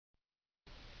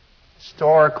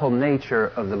historical nature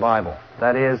of the Bible.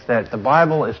 That is, that the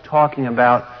Bible is talking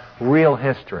about real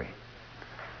history.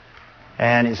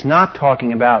 And it's not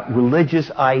talking about religious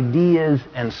ideas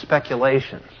and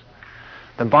speculations.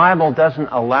 The Bible doesn't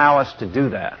allow us to do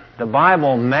that. The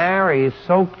Bible marries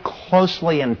so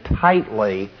closely and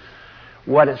tightly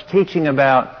what it's teaching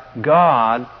about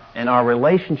God and our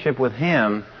relationship with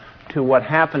Him to what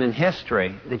happened in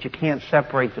history that you can't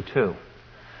separate the two.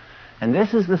 And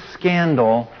this is the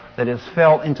scandal that is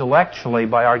felt intellectually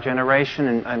by our generation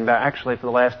and actually for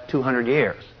the last 200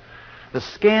 years. The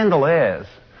scandal is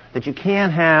that you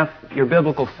can't have your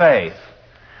biblical faith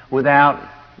without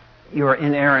your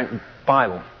inerrant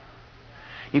Bible.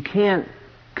 You can't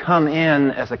come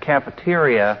in as a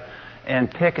cafeteria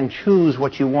and pick and choose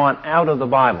what you want out of the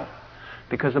Bible,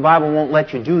 because the Bible won't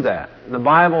let you do that. The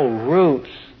Bible roots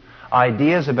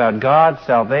ideas about God,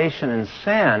 salvation, and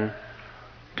sin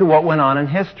to what went on in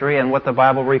history and what the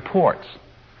Bible reports.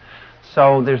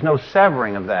 So there's no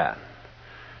severing of that.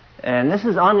 And this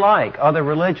is unlike other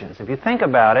religions. If you think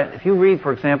about it, if you read,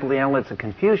 for example, the Analects of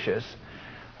Confucius,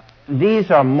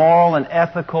 these are moral and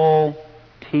ethical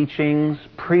teachings,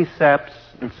 precepts,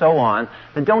 and so on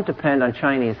that don't depend on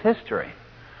Chinese history.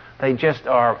 They just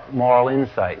are moral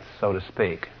insights, so to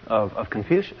speak, of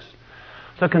Confucius.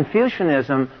 So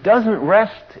Confucianism doesn't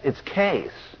rest its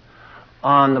case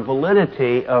on the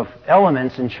validity of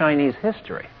elements in Chinese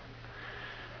history.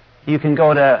 You can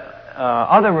go to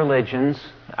other religions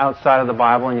outside of the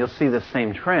Bible and you'll see the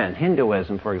same trend.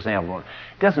 Hinduism, for example. It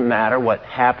doesn't matter what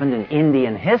happened in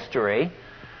Indian history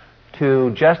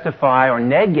to justify or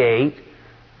negate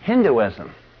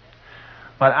Hinduism.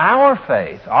 But our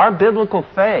faith, our biblical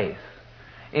faith,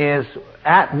 is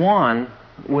at one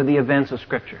with the events of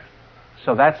Scripture.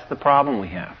 So that's the problem we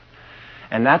have.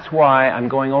 And that's why I'm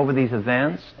going over these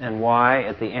events, and why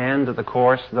at the end of the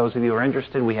course, those of you who are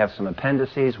interested, we have some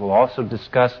appendices. We'll also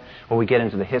discuss, when we get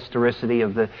into the historicity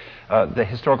of the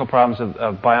historical problems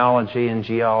of biology and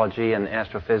geology and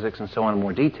astrophysics and so on in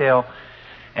more detail.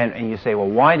 And you say, well,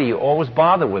 why do you always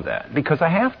bother with that? Because I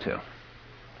have to.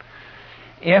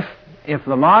 If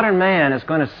the modern man is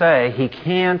going to say he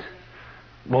can't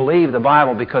believe the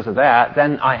Bible because of that,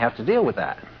 then I have to deal with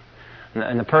that.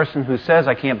 And the person who says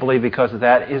I can't believe because of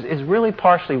that is really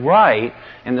partially right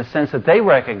in the sense that they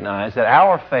recognize that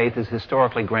our faith is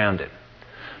historically grounded.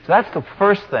 So that's the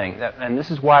first thing, and this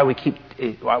is why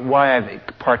why I've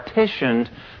partitioned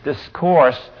this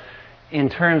course in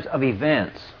terms of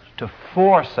events, to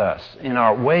force us in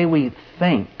our way we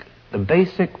think, the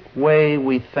basic way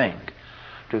we think,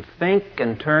 to think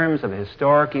in terms of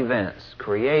historic events,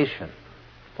 creation,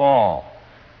 fall,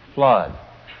 flood.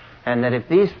 And that if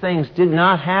these things did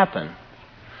not happen,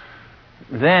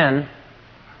 then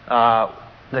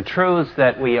the truths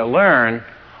that we learn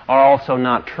are also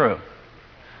not true.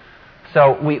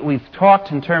 So we've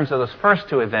talked in terms of those first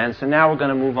two events, and now we're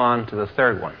going to move on to the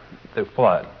third one, the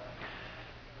flood.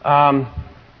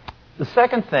 The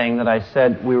second thing that I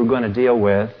said we were going to deal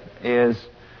with is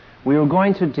we were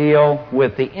going to deal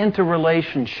with the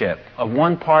interrelationship of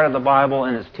one part of the Bible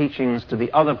and its teachings to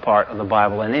the other part of the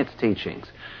Bible and its teachings.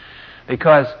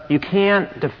 Because you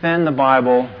can't defend the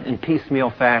Bible in piecemeal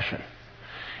fashion.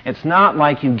 It's not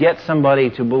like you get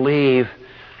somebody to believe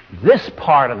this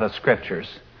part of the Scriptures,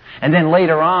 and then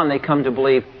later on they come to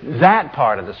believe that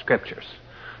part of the Scriptures.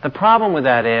 The problem with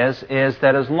that is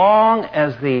that as long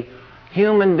as the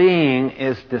human being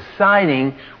is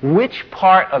deciding which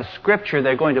part of Scripture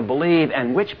they're going to believe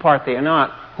and which part they are not,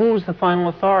 who's the final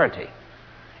authority?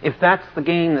 If that's the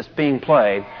game that's being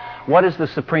played, what is the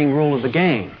supreme rule of the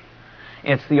game?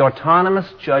 It's the autonomous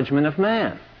judgment of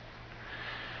man.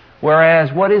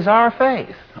 Whereas, what is our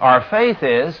faith? Our faith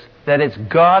is that it's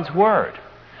God's Word.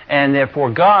 And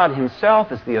therefore, God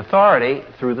Himself is the authority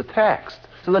through the text.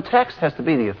 So the text has to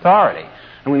be the authority.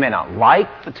 And we may not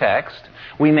like the text.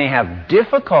 We may have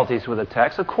difficulties with the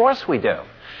text. Of course we do.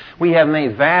 We have many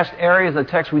vast areas of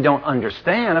the text we don't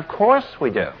understand. Of course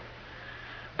we do.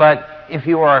 But if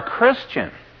you are a Christian,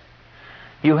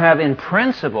 you have in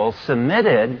principle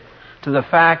submitted to the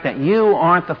fact that you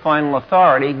aren't the final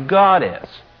authority, God is.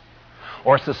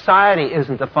 Or society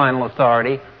isn't the final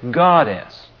authority, God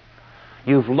is.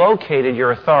 You've located your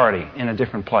authority in a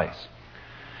different place.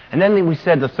 And then we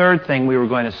said the third thing we were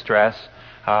going to stress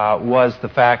was the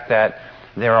fact that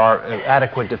there are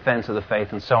adequate defense of the faith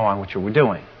and so on, which we're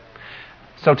doing.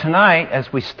 So tonight,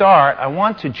 as we start, I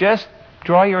want to just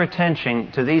draw your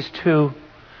attention to these two,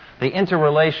 the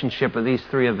interrelationship of these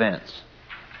three events,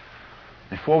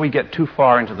 before we get too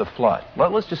far into the flood.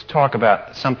 Let's just talk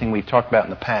about something we've talked about in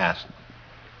the past.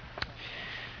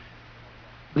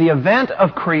 The event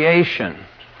of creation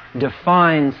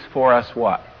defines for us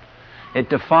what? It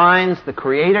defines the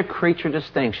creator-creature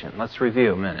distinction. Let's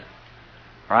review a minute.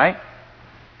 Right?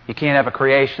 You can't have a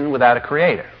creation without a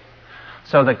creator.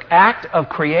 So the act of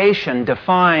creation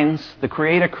defines the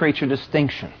creator-creature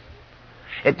distinction.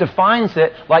 It defines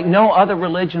it like no other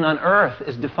religion on earth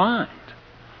is defined.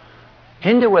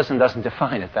 Hinduism doesn't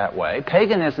define it that way.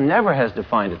 Paganism never has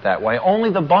defined it that way. Only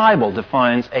the Bible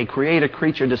defines a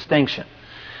creator-creature distinction.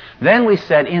 Then we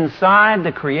said inside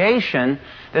the creation,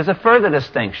 there's a further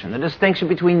distinction, the distinction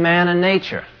between man and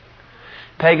nature.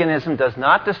 Paganism does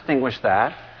not distinguish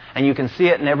that, and you can see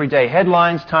it in everyday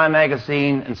headlines, Time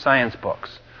magazine, and science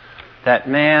books. That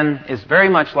man is very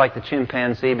much like the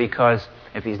chimpanzee because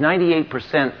if he's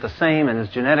 98% the same in his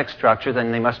genetic structure,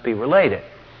 then they must be related.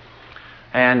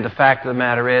 And the fact of the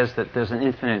matter is that there's an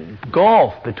infinite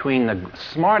gulf between the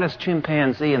smartest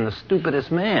chimpanzee and the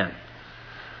stupidest man.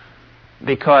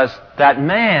 Because that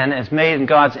man is made in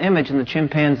God's image and the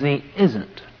chimpanzee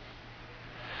isn't.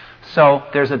 So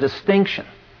there's a distinction.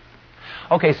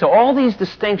 Okay, so all these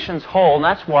distinctions hold, and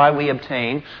that's why we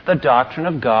obtain the doctrine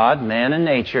of God, man, and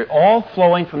nature, all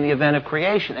flowing from the event of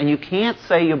creation. And you can't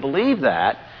say you believe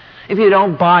that if you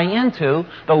don't buy into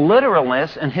the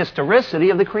literalness and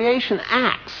historicity of the creation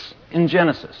acts in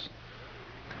Genesis.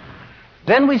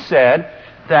 Then we said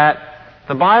that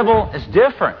the Bible is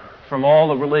different from all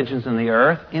the religions in the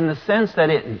earth in the sense that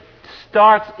it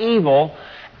starts evil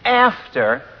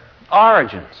after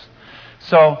origins.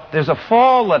 So there's a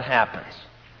fall that happens.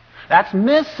 That's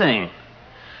missing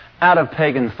out of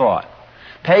pagan thought.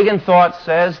 Pagan thought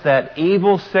says that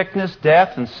evil, sickness,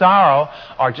 death, and sorrow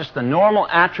are just the normal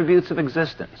attributes of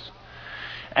existence.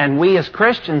 And we as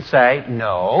Christians say,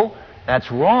 no,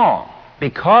 that's wrong.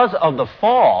 Because of the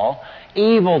fall,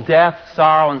 evil, death,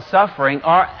 sorrow, and suffering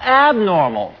are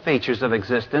abnormal features of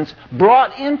existence,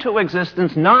 brought into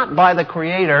existence not by the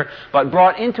Creator, but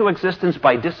brought into existence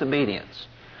by disobedience,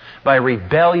 by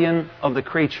rebellion of the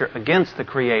creature against the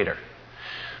Creator.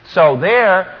 So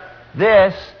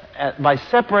by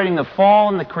separating the fall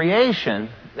and the creation,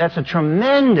 that's a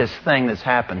tremendous thing that's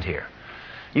happened here.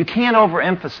 You can't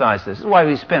overemphasize this. This is why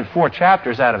we spent 4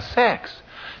 chapters out of 6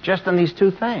 just on these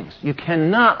 2 things. You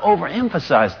cannot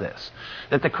overemphasize this,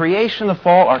 that the creation and the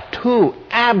fall are 2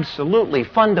 absolutely,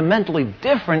 fundamentally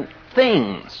different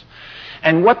things.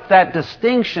 And what that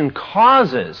distinction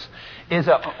causes is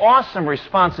an awesome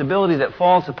responsibility that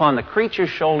falls upon the creature's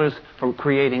shoulders for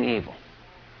creating evil.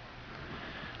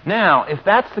 Now, if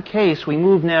that's the case, we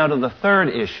move now to the third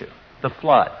issue, the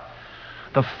flood.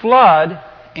 The flood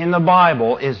in the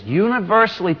Bible is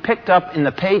universally picked up in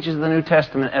the pages of the New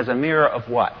Testament as a mirror of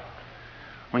what?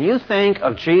 When you think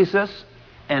of Jesus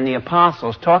and the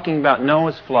apostles talking about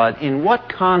Noah's flood, in what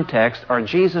context are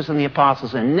Jesus and the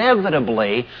apostles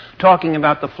inevitably talking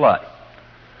about the flood?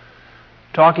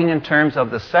 Talking in terms of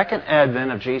the second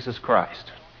advent of Jesus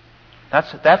Christ.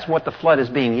 That's what the flood is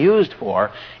being used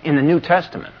for in the New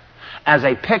Testament, as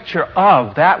a picture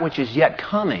of that which is yet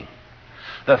coming,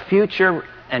 the future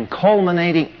and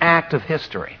culminating act of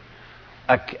history.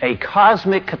 A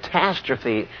cosmic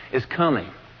catastrophe is coming.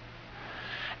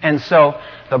 And so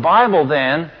the Bible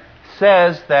then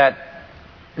says that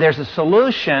there's a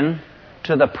solution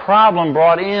to the problem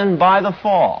brought in by the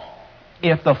fall.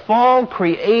 If the fall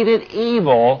created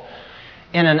evil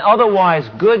in an otherwise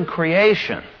good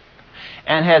creation,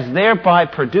 and has thereby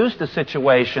produced a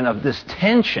situation of this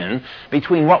tension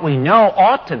between what we know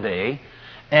ought to be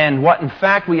and what in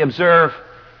fact we observe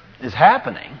is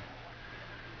happening,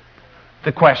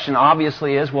 the question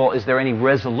obviously is, well, is there any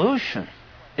resolution?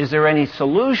 Is there any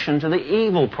solution to the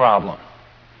evil problem?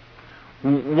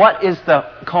 What is the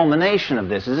culmination of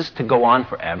this? Is this to go on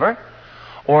forever?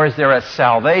 Or is there a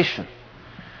salvation?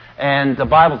 And the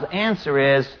Bible's answer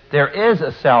is, there is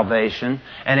a salvation,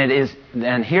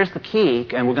 and here's the key,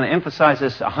 and we're going to emphasize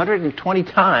this 120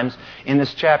 times in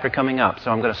this chapter coming up,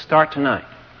 so I'm going to start tonight.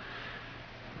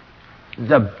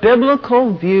 The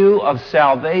biblical view of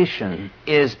salvation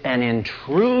is an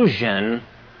intrusion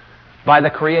by the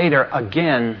Creator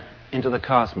again into the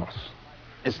cosmos.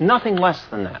 It's nothing less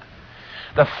than that.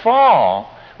 The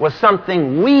fall was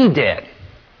something we did.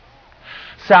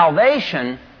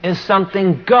 Salvation is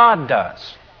something God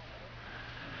does.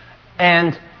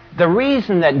 And the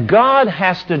reason that God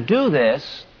has to do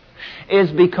this is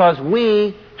because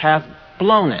we have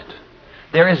blown it.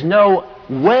 There is no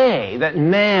way that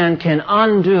man can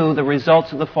undo the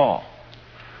results of the fall.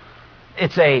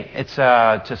 It's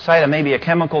to cite maybe a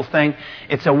chemical thing,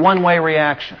 it's a one-way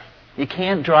reaction. You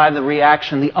can't drive the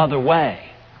reaction the other way.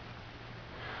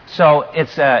 So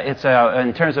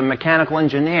in terms of mechanical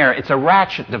engineer, it's a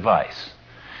ratchet device.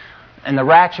 And the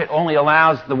ratchet only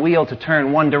allows the wheel to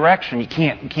turn one direction. You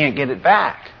can't get it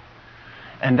back.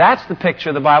 And that's the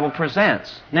picture the Bible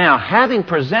presents. Now, having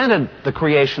presented the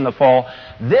creation, the fall,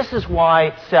 this is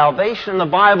why salvation in the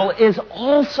Bible is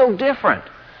also different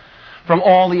from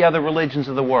all the other religions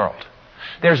of the world.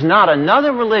 There's not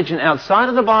another religion outside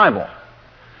of the Bible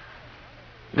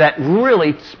that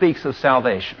really speaks of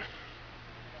salvation.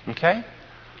 Okay? I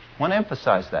want to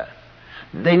emphasize that.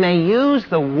 They may use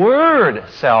the word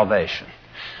salvation,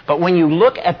 but when you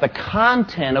look at the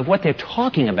content of what they're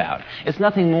talking about, it's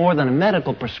nothing more than a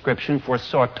medical prescription for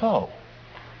sore toe.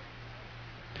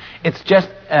 It's just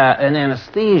an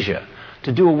anesthesia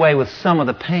to do away with some of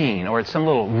the pain, or it's some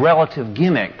little relative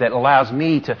gimmick that allows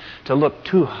me to look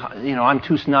I'm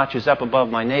 2 notches up above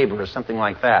my neighbor or something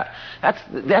like that.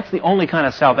 That's the only kind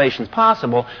of salvation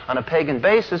possible on a pagan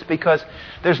basis, because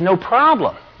there's no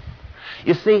problem.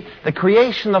 You see, the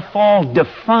creation, the fall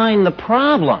define the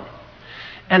problem.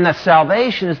 And the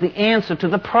salvation is the answer to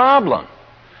the problem.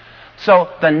 So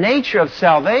the nature of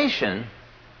salvation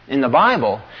in the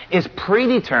Bible is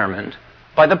predetermined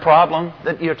by the problem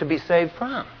that you're to be saved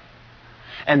from.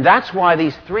 And that's why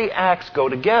these 3 acts go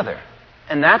together.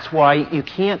 And that's why you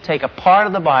can't take a part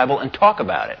of the Bible and talk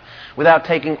about it without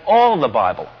taking all of the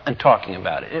Bible and talking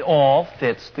about it. It all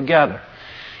fits together.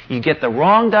 You get the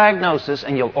wrong diagnosis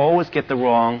and you'll always get the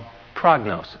wrong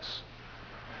prognosis.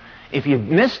 If you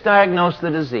misdiagnose the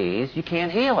disease, you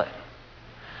can't heal it.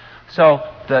 So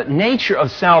the nature of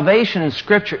salvation in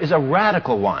Scripture is a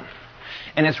radical one.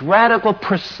 And it's radical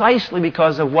precisely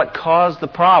because of what caused the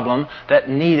problem that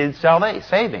needed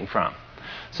saving from.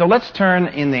 So let's turn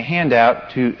in the handout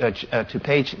to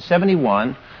page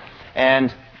 71.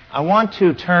 And I want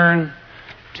to turn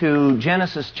to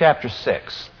Genesis chapter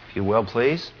 6, if you will,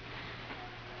 please.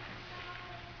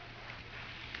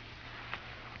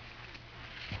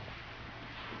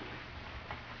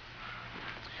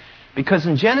 Because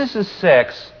in Genesis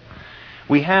 6,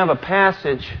 we have a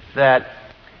passage that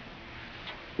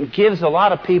gives a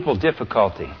lot of people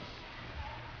difficulty.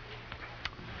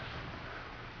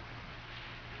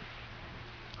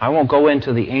 I won't go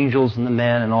into the angels and the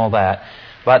men and all that,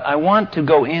 but I want to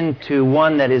go into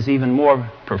one that is even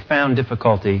more profound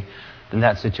difficulty than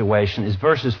that situation, is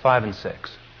verses 5 and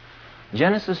 6.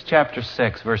 Genesis chapter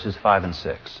 6, verses 5 and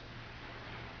 6.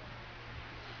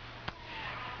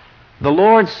 The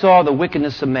Lord saw the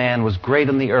wickedness of man was great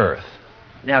on the earth.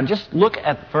 Now just look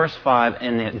at verse 5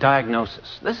 and the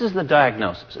diagnosis. This is the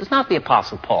diagnosis. It's not the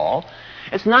Apostle Paul.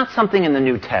 It's not something in the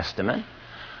New Testament.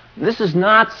 This is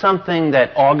not something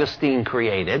that Augustine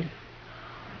created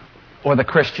or the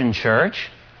Christian church.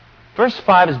 Verse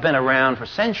 5 has been around for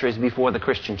centuries before the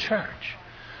Christian church.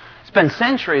 It's been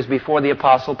centuries before the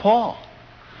Apostle Paul.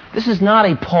 This is not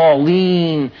a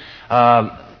Pauline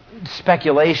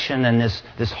speculation and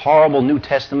this horrible New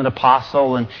Testament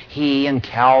apostle and he and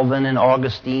Calvin and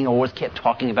Augustine always kept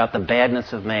talking about the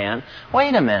badness of man.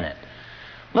 Wait a minute.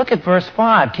 Look at verse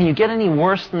 5. Can you get any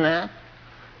worse than that?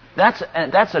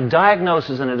 That's a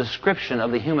diagnosis and a description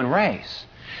of the human race.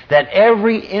 That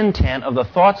every intent of the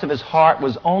thoughts of his heart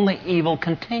was only evil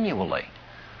continually.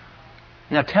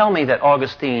 Now tell me that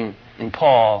Augustine and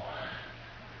Paul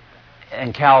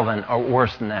and Calvin are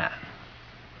worse than that.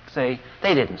 See,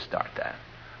 they didn't start that.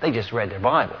 They just read their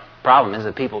Bible. Problem is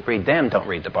that people read them don't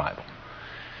read the Bible.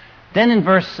 Then in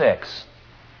verse 6,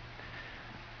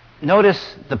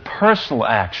 notice the personal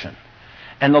action.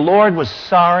 And the Lord was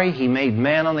sorry he made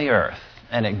man on the earth,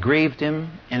 and it grieved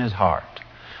him in his heart.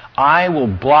 I will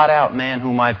blot out man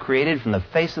whom I've created from the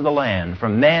face of the land,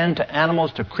 from man to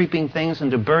animals to creeping things and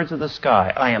to birds of the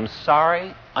sky. I am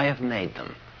sorry I have made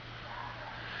them.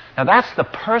 Now that's the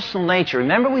personal nature.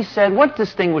 Remember we said, what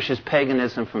distinguishes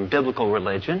paganism from biblical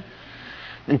religion?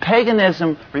 In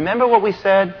paganism, remember what we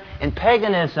said? In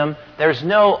paganism, there's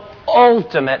no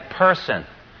ultimate person.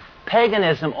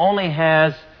 Paganism only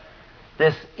has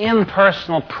this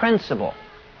impersonal principle.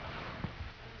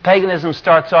 Paganism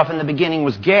starts off in the beginning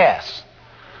was gas.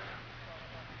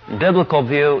 The biblical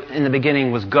view, in the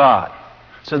beginning was God.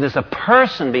 So there's a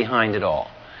person behind it all.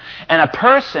 And a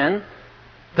person,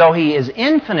 though he is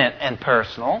infinite and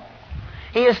personal,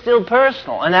 he is still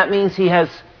personal. And that means he has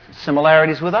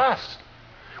similarities with us.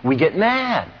 We get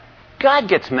mad. God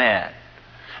gets mad.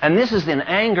 And this is in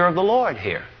anger of the Lord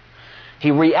here. He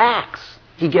reacts.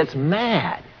 He gets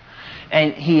mad.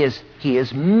 And he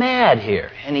is mad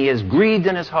here. And he is grieved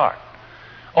in his heart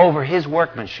over his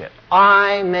workmanship.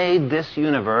 I made this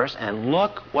universe and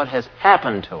look what has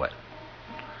happened to it.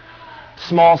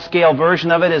 Small scale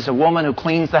version of it is a woman who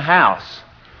cleans the house.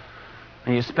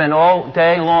 And you spend all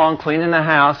day long cleaning the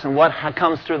house, and what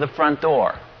comes through the front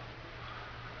door?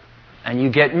 and you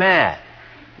get mad.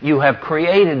 You have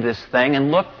created this thing,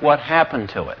 and look what happened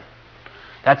to it.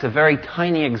 That's a very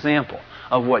tiny example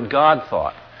of what God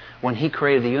thought when He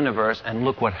created the universe, and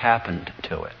look what happened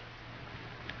to it.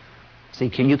 See,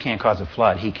 you can't cause a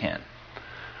flood. He can.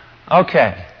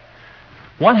 Okay.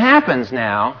 What happens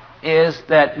now is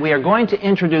that we are going to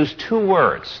introduce two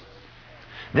words.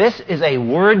 This is a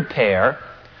word pair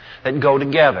that go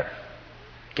together.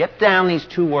 Get down these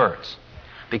two words,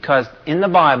 because in the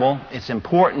Bible, it's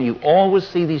important you always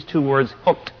see these two words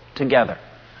hooked together.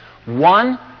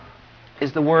 One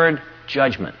is the word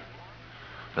judgment.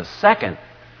 The second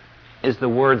is the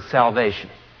word salvation.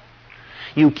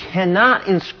 You cannot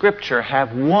in Scripture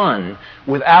have one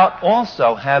without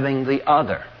also having the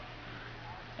other.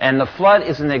 And the flood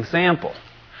is an example.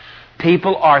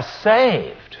 People are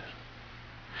saved,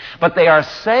 but they are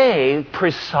saved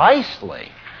precisely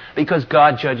because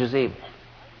God judges evil.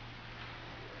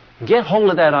 Get hold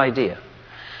of that idea.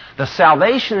 The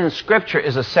salvation in Scripture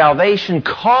is a salvation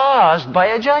caused by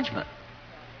a judgment.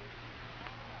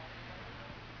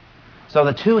 So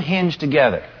the two hinge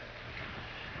together.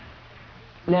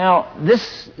 Now,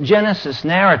 this Genesis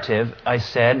narrative, I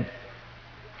said,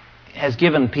 has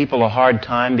given people a hard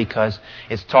time because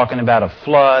it's talking about a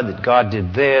flood, that God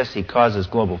did this, He causes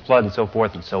global flood and so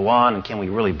forth and so on, and can we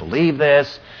really believe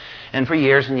this? And for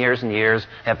years and years and years,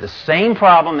 have the same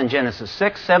problem in Genesis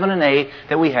 6, 7, and 8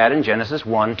 that we had in Genesis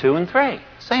 1, 2, and 3.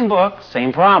 Same book,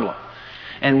 same problem.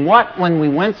 And when we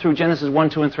went through Genesis 1,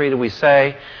 2, and 3, did we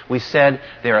say? We said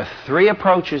there are three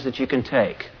approaches that you can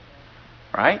take.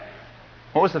 Right?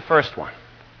 What was the first one?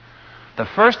 The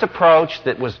first approach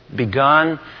that was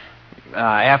begun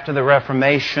after the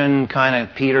Reformation kind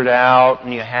of petered out,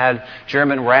 and you had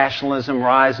German rationalism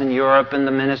rise in Europe, and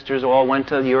the ministers all went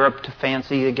to Europe to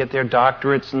fancy to get their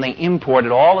doctorates, and they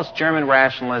imported all this German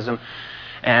rationalism.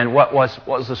 And what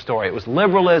was the story? It was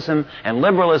liberalism, and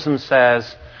liberalism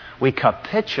says we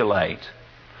capitulate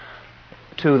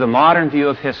to the modern view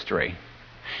of history,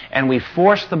 and we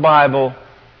force the Bible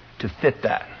to fit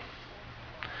that.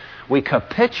 We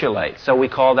capitulate, so we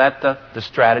call that the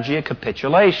strategy of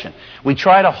capitulation. We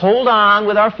try to hold on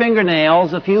with our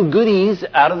fingernails a few goodies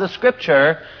out of the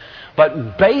Scripture,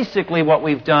 but basically what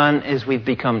we've done is we've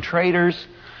become traitors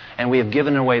and we have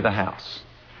given away the house.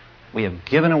 We have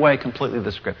given away completely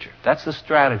the Scripture. That's the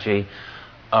strategy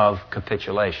of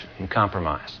capitulation and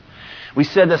compromise. We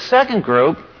said the second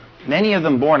group, many of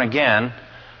them born again,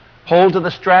 hold to the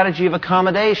strategy of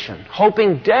accommodation,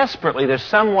 hoping desperately there's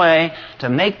some way to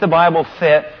make the Bible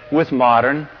fit with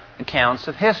modern accounts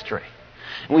of history.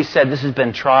 And we said this has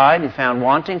been tried and found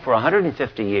wanting for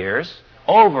 150 years.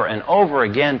 Over and over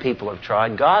again people have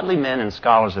tried. Godly men and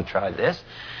scholars have tried this.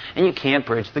 And you can't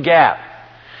bridge the gap.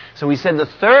 So we said the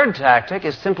third tactic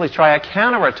is simply try a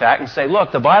counterattack and say,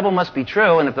 look, the Bible must be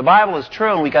true, and if the Bible is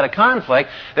true and we've got a conflict,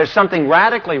 there's something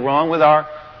radically wrong with our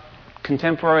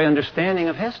contemporary understanding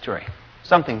of history.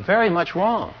 Something very much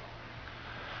wrong.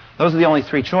 Those are the only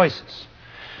three choices.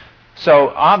 So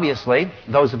obviously,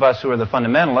 those of us who are the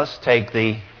fundamentalists take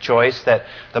the choice that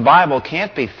the Bible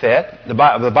can't be fit, the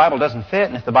Bible doesn't fit,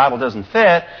 and if the Bible doesn't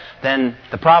fit, then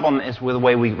the problem is with the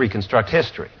way we reconstruct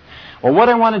history. Well, what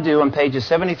I want to do on pages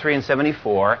 73 and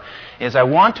 74 is I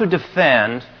want to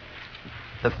defend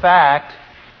the fact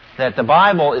that the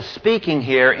Bible is speaking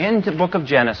here in the book of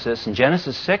Genesis, in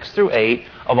Genesis 6 through 8,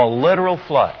 of a literal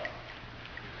flood.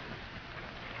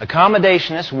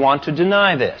 Accommodationists want to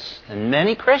deny this, and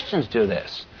many Christians do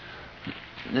this.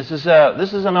 This is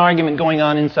an argument going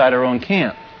on inside our own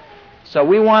camp. So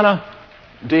we want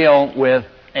to deal with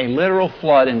a literal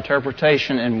flood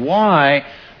interpretation and why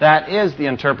that is the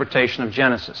interpretation of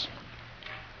Genesis.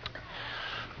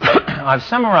 I've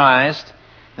summarized.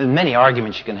 There's many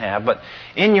arguments you can have, but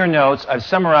in your notes, I've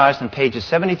summarized on pages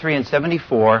 73 and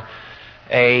 74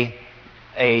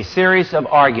 a series of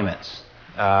arguments.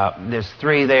 There's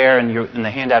three there, and in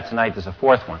the handout tonight there's a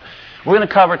fourth one. We're going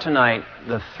to cover tonight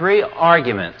the three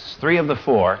arguments, three of the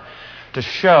four, to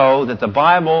show that the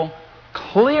Bible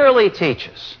clearly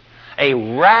teaches a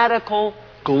radical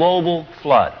global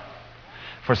flood.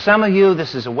 For some of you,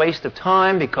 this is a waste of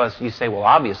time because you say, well,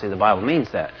 obviously the Bible means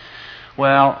that.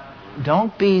 Well,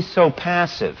 don't be so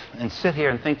passive and sit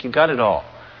here and think you got it all.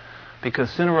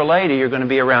 Because sooner or later you're going to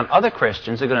be around other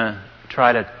Christians who are going to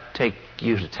try to take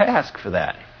you to task for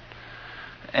that.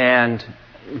 And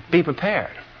be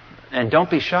prepared. And don't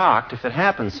be shocked if it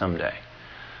happens someday.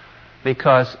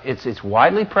 Because it's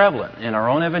widely prevalent in our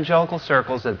own evangelical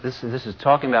circles that this is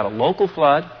talking about a local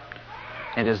flood.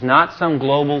 It is not some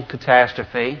global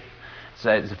catastrophe.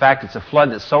 In fact, it's a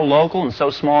flood that's so local and so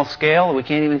small scale that we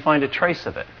can't even find a trace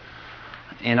of it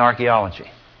in archaeology.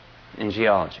 in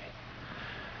geology.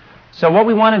 So what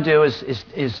we want to do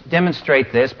is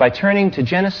demonstrate this by turning to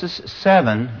Genesis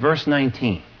 7, verse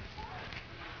 19.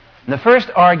 And the first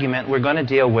argument we're going to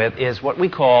deal with is what we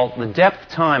call the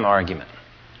depth-time argument.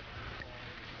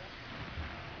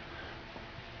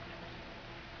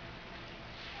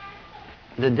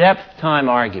 The depth-time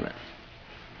argument.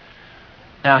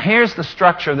 Now, here's the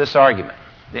structure of this argument.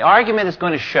 The argument is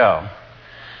going to show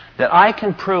that I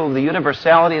can prove the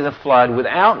universality of the flood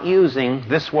without using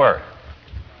this word.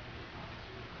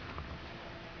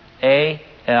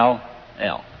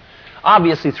 A-L-L.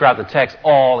 Obviously, throughout the text,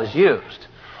 all is used.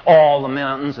 All the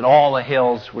mountains and all the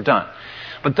hills were done.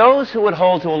 But those who would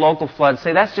hold to a local flood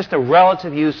say that's just a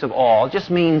relative use of all. It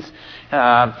just means,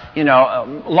 a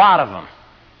lot of them.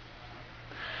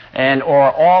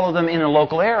 Or all of them in a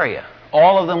local area.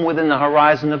 All of them within the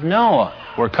horizon of Noah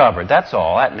were covered. That's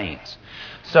all that means.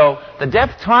 So the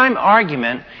depth-time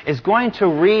argument is going to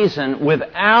reason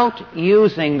without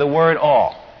using the word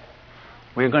all.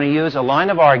 We're going to use a line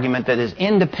of argument that is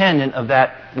independent of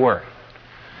that word.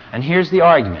 And here's the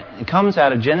argument. It comes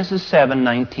out of Genesis 7,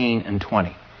 19 and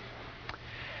 20.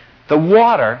 The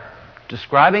water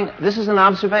describing, this is an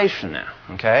observation now,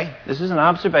 okay? This is an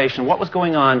observation of what was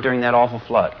going on during that awful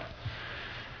flood.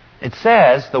 It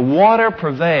says, the water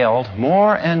prevailed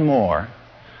more and more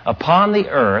upon the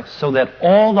earth so that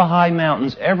all the high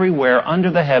mountains everywhere under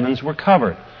the heavens were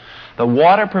covered. The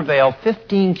water prevailed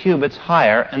 15 cubits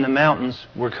higher and the mountains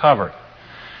were covered.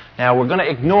 Now, we're going to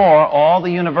ignore all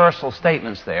the universal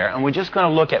statements there, and we're just going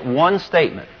to look at one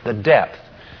statement, the depth.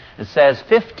 It says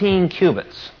 15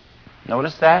 cubits.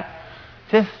 Notice that?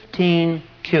 15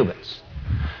 cubits.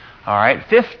 All right,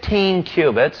 15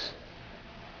 cubits.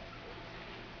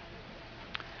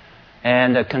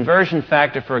 And a conversion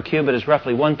factor for a cubit is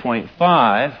roughly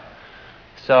 1.5.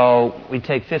 So we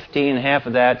take 15, half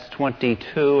of that's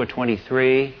 22 or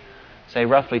 23, say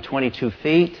roughly 22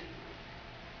 feet.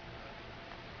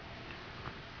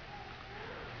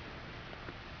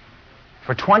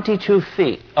 For 22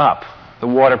 feet up, the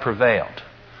water prevailed.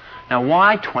 Now,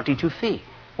 why 22 feet?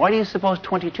 Why do you suppose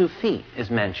 22 feet is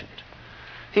mentioned?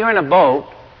 If you're in a boat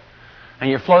and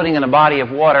you're floating in a body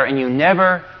of water and you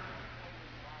never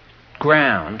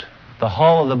ground, the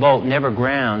hull of the boat never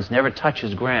grounds, never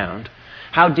touches ground,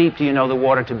 how deep do you know the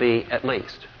water to be at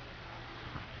least?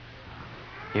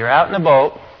 You're out in a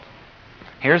boat,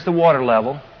 here's the water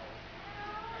level,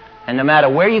 and no matter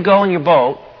where you go in your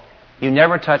boat, you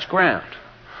never touch ground.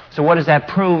 So what does that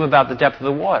prove about the depth of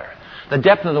the water? The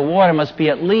depth of the water must be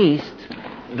at least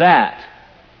that.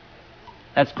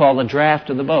 That's called the draft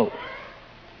of the boat.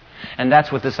 And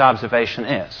that's what this observation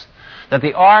is. That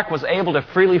the ark was able to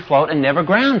freely float and never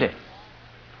grounded.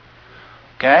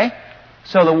 Okay?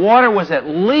 So the water was at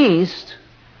least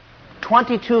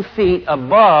 22 feet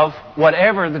above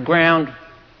whatever the ground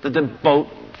that the boat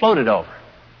floated over.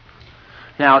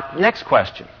 Now, next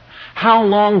question. How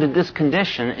long did this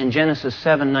condition in Genesis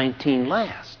 7:19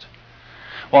 last?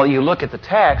 Well, you look at the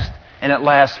text, and it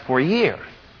lasts for a year.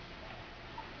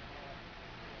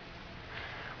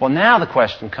 Well, now the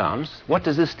question comes, what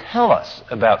does this tell us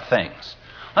about things?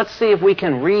 Let's see if we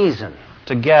can reason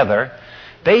together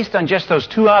based on just those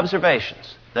two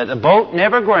observations, that the boat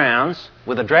never grounds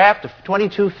with a draft of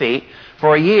 22 feet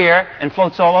for a year and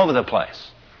floats all over the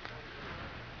place.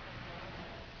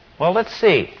 Well, let's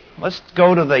see. Let's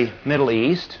go to the Middle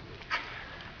East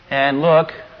and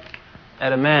look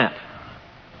at a map.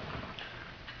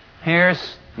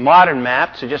 Here's modern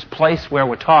map, so just place where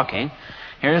we're talking.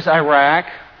 Here's Iraq,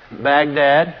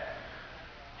 Baghdad.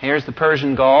 Here's the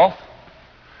Persian Gulf.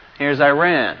 Here's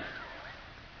Iran.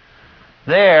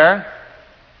 There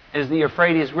is the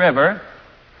Euphrates River.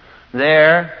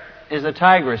 There is the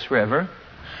Tigris River,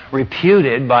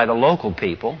 reputed by the local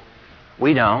people.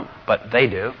 We don't, but they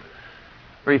do.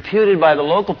 Reputed by the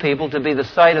local people to be the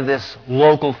site of this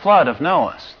local flood of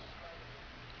Noah's.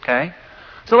 Okay?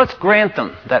 So let's grant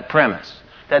them that premise,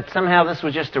 that somehow this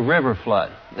was just a river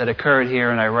flood that occurred here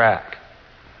in Iraq.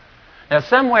 Now,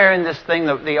 somewhere in this thing,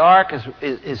 the ark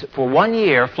is for 1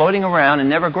 year floating around and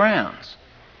never grounds.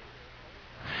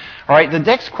 All right, the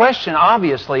next question,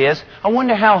 obviously, is, I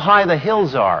wonder how high the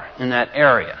hills are in that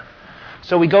area.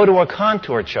 So we go to a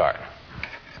contour chart.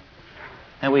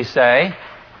 And we say,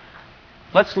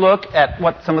 let's look at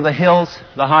what some of the hills,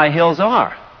 the high hills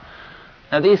are.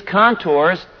 Now, these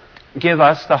contours give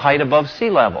us the height above sea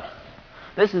level.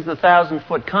 This is the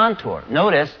 1,000-foot contour.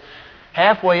 Notice,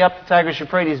 halfway up the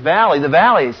Tigris-Euphrates Valley, the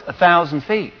valley's 1,000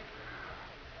 feet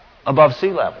above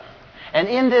sea level. And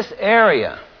in this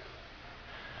area,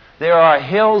 there are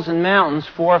hills and mountains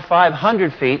 400 or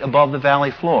 500 feet above the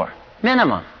valley floor.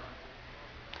 Minimum.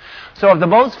 So if the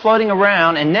boat's floating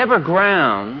around and never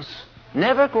grounds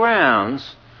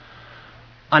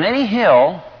on any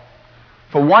hill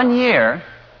for 1 year,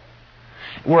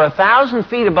 we're 1,000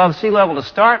 feet above sea level to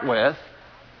start with,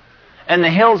 and the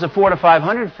hills are 400 to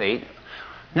 500 feet.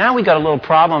 Now we've got a little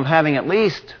problem of having at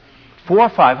least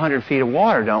 400 or 500 feet of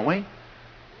water, don't we?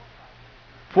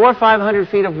 400 or 500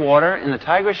 feet of water in the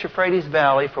Tigris-Euphrates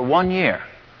Valley for 1 year.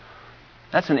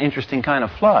 That's an interesting kind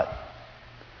of flood.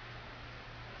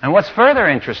 And what's further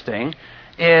interesting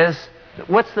is,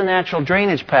 what's the natural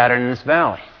drainage pattern in this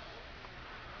valley?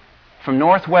 From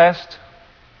northwest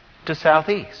to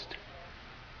southeast.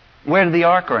 Where did the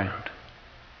ark ground?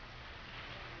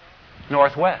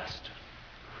 Northwest.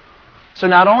 So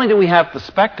not only do we have the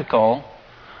spectacle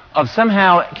of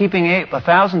somehow keeping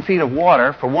 1,000 feet of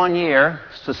water for 1 year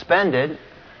suspended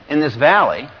in this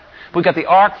valley, we've got the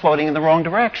ark floating in the wrong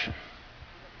direction.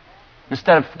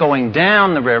 Instead of going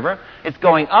down the river, it's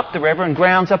going up the river and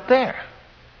grounds up there.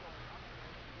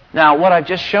 Now, what I've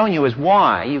just shown you is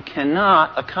why you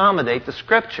cannot accommodate the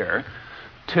Scripture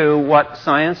to what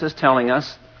science is telling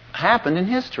us happened in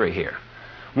history here.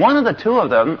 One of the two of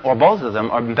them, or both of them,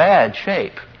 are in bad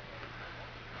shape.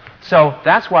 So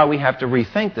that's why we have to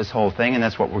rethink this whole thing, and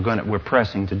that's what we're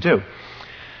pressing to do.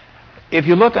 If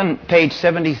you look on page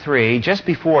 73, just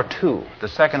before 2, the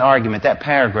second argument, that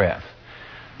paragraph,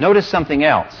 notice something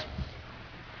else.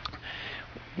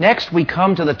 Next, we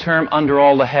come to the term under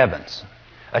all the heavens.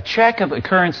 A check of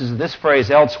occurrences of this phrase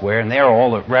elsewhere, and there are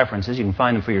all the references, you can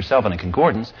find them for yourself in a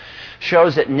concordance,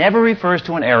 shows it never refers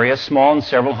to an area small and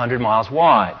several hundred miles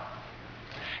wide.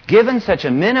 Given such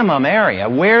a minimum area,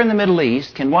 where in the Middle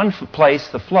East can one place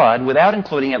the flood without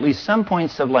including at least some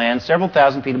points of land several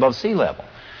thousand feet above sea level?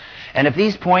 And if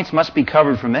these points must be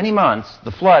covered for many months,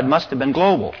 the flood must have been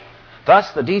global.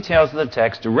 Thus, the details of the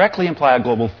text directly imply a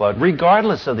global flood,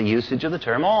 regardless of the usage of the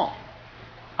term all.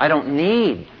 I don't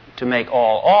need to make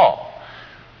all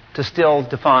to still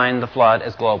define the flood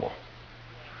as global.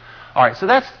 All right, so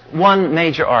that's one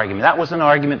major argument. That was an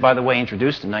argument, by the way,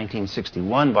 introduced in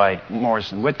 1961 by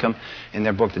Morris and Whitcomb in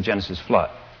their book, The Genesis Flood.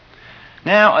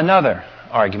 Now, another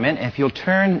argument. If you'll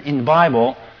turn in the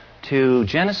Bible to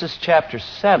Genesis chapter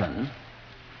 7.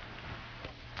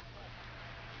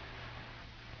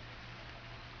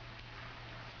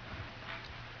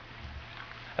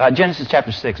 Genesis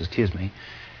chapter 6, excuse me.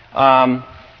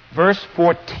 Verse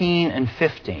 14 and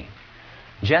 15.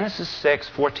 Genesis 6,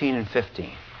 14 and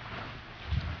 15.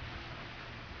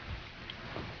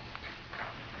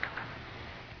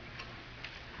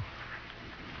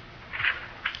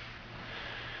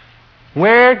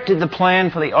 Where did the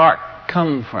plan for the ark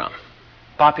come from?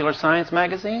 Popular Science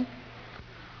magazine?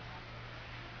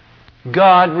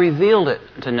 God revealed it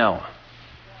to Noah.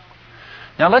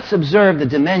 Now let's observe the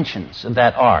dimensions of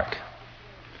that ark.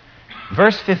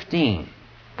 Verse 15.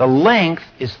 The length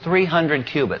is 300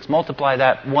 cubits. Multiply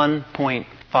that 1.5.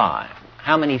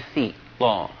 How many feet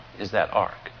long is that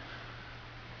ark?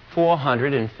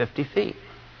 450 feet.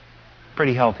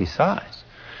 Pretty healthy size.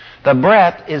 The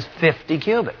breadth is 50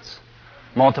 cubits.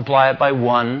 Multiply it by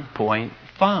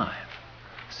 1.5.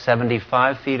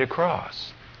 75 feet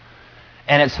across.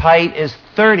 And its height is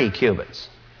 30 cubits.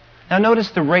 Now notice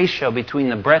the ratio between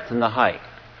the breadth and the height.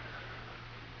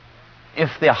 If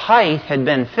the height had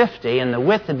been 50 and the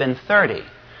width had been 30,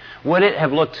 would it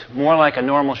have looked more like a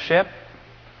normal ship?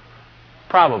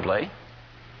 Probably.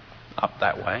 Up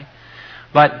that way.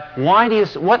 But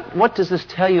what does this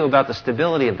tell you about the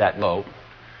stability of that boat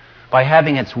by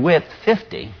having its width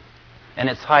 50 and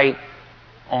its height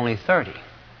only 30?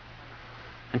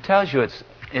 It tells you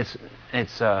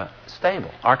it's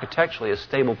stable. Architecturally, a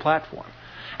stable platform.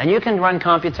 And you can run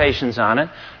computations on it.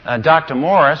 Dr.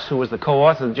 Morris, who was the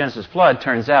co-author of the Genesis Flood,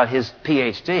 turns out his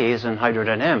PhD is in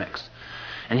hydrodynamics.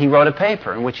 And he wrote a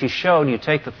paper in which he showed you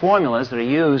take the formulas that are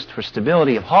used for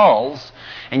stability of hulls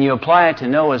and you apply it to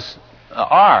Noah's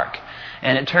ark.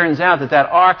 And it turns out that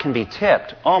ark can be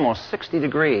tipped almost 60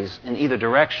 degrees in either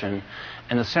direction,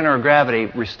 and the center of gravity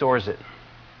restores it.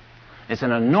 It's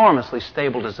an enormously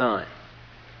stable design.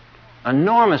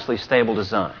 Enormously stable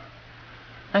design.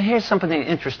 Now here's something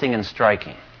interesting and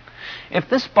striking. If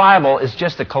this Bible is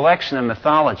just a collection of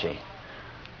mythology,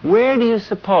 where do you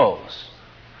suppose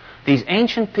these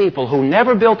ancient people who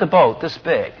never built a boat this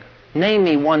big, name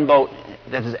me one boat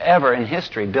that has ever in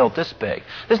history built this big.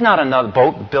 There's not another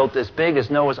boat built this big as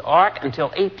Noah's Ark until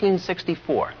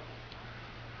 1864.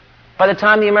 By the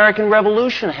time the American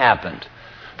Revolution happened,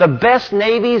 the best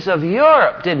navies of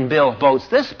Europe didn't build boats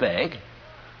this big.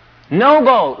 No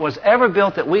boat was ever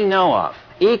built that we know of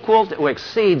equal to or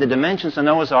exceed the dimensions of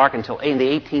Noah's Ark until in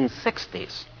the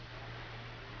 1860s.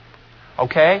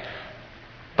 Okay?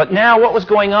 But now, what was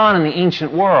going on in the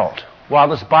ancient world while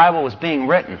this Bible was being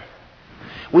written?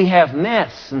 We have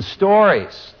myths and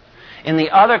stories in the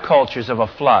other cultures of a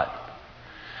flood.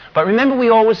 But remember, we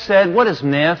always said, what is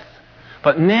myth?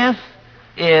 But myth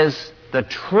is the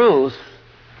truth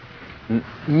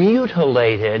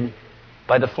mutilated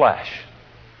by the flesh.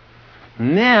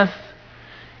 Myth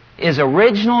is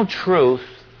original truth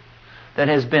that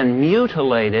has been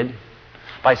mutilated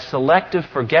by selective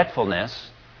forgetfulness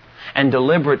and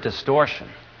deliberate distortion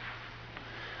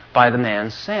by the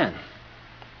man's sin,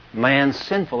 man's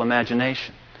sinful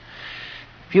imagination.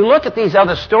 If you look at these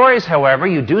other stories, however,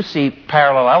 you do see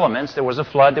parallel elements. There was a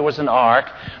flood, there was an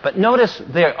ark, but notice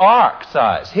their ark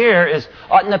size. Here is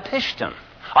Utnapishtim.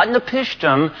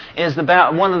 Utnapishtim is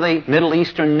about one of the Middle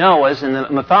Eastern Noahs in the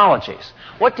mythologies.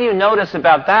 What do you notice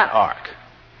about that ark?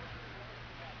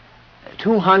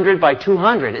 200 by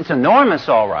 200. It's enormous,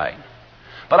 all right.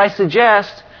 But I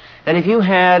suggest that if you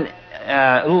had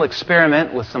a little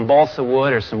experiment with some balsa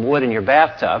wood or some wood in your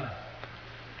bathtub,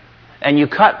 and you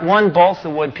cut one balsa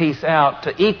wood piece out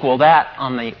to equal that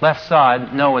on the left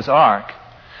side, Noah's Ark,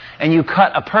 and you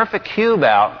cut a perfect cube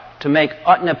out to make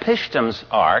Utnapishtim's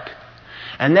Ark,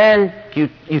 and then you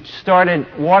started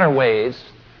waterways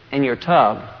in your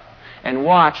tub and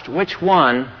watched which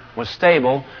one was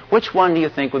stable, which one do you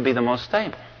think would be the most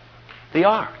stable? The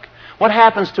Ark. What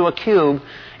happens to a cube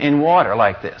in water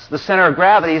like this? The center of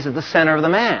gravity is at the center of the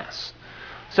mass.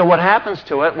 So what happens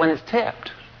to it when it's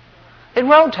tipped? It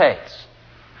rotates.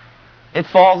 It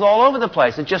falls all over the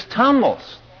place. It just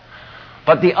tumbles.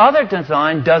 But the other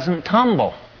design doesn't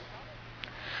tumble.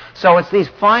 So it's these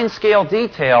fine-scale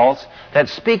details that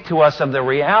speak to us of the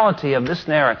reality of this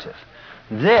narrative.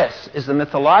 This is the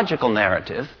mythological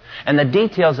narrative, and the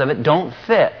details of it don't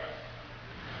fit.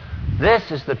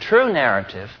 This is the true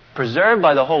narrative, preserved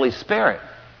by the Holy Spirit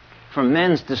from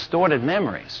men's distorted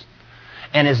memories,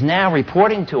 and is now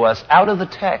reporting to us out of the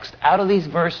text, out of these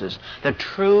verses, the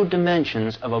true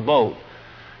dimensions of a boat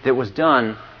that was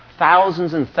done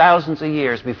thousands and thousands of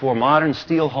years before modern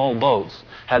steel-hull boats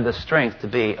had the strength to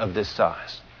be of this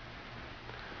size.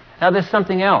 Now, there's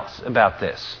something else about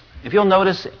this. If you'll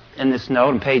notice in this note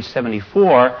on page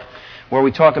 74, where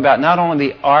we talk about not only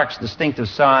the ark's distinctive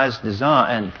size,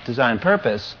 design, and design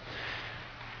purpose,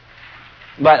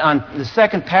 but on the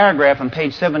second paragraph on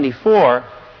page 74,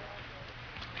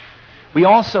 we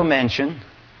also mention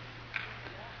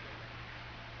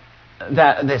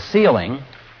that the sealing.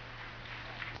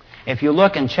 If you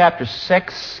look in chapter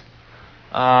 6,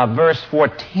 verse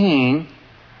 14,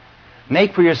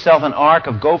 make for yourself an ark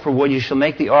of gopher wood. You shall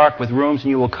make the ark with rooms, and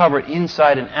you will cover it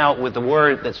inside and out with the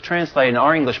word that's translated in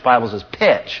our English Bibles as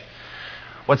pitch.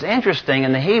 What's interesting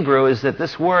in the Hebrew is that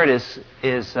this word is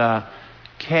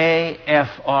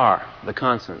K-F-R, the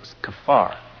consonants,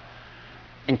 kafar.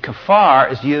 And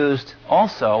kafar is used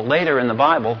also later in the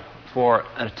Bible for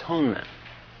an atonement,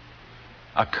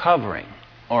 a covering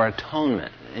or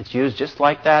atonement. It's used just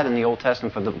like that in the Old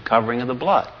Testament for the covering of the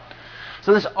blood.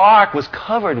 So this ark was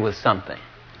covered with something.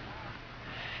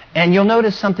 And you'll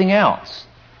notice something else,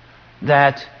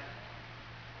 that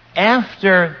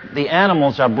after the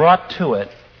animals are brought to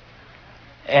it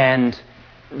and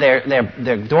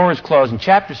their door is closed, in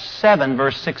chapter 7,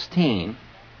 verse 16,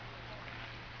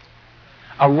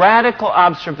 a radical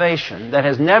observation that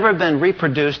has never been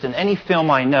reproduced in any film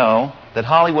I know that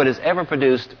Hollywood has ever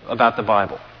produced about the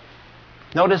Bible.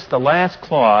 Notice the last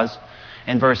clause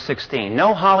in verse 16.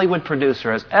 No Hollywood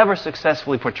producer has ever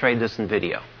successfully portrayed this in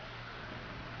video.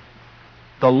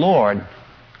 The Lord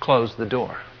closed the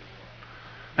door.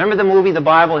 Remember the movie The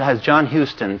Bible? It has John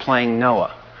Huston playing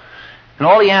Noah. And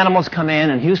all the animals come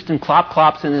in, and Huston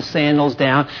clops in his sandals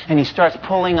down, and he starts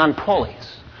pulling on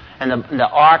pulleys. And the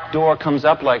ark door comes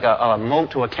up like a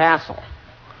moat to a castle.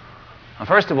 Now,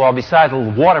 first of all, besides a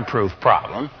little waterproof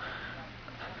problem,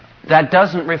 that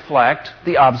doesn't reflect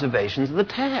the observations of the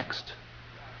text.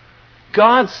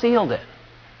 God sealed it.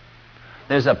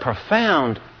 There's a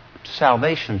profound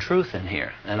salvation truth in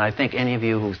here, and I think any of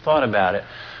you who've thought about it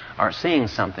are seeing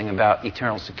something about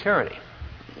eternal security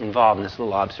involved in this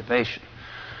little observation.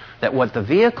 That what the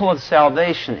vehicle of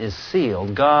salvation is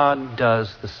sealed, God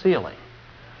does the sealing.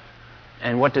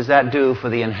 And what does that do for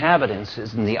the inhabitants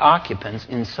and the occupants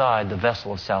inside the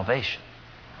vessel of salvation?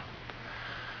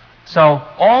 So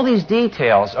all these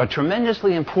details are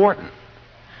tremendously important.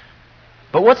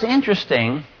 But what's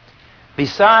interesting,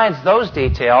 besides those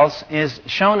details, is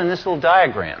shown in this little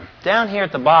diagram. Down here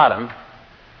at the bottom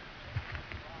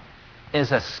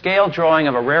is a scale drawing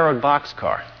of a railroad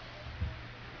boxcar.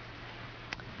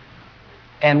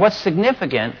 And what's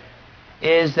significant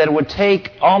is that it would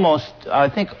take almost, I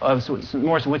think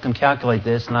Morris Wickham calculated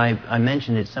this, and I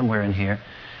mentioned it somewhere in here,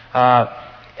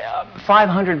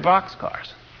 500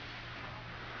 boxcars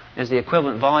is the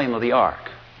equivalent volume of the ark.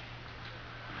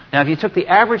 Now, if you took the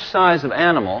average size of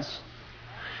animals,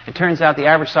 it turns out the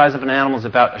average size of an animal is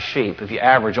about a sheep, if you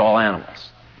average all animals.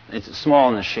 It's small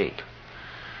in the sheep.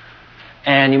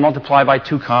 And you multiply by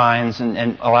 2 kinds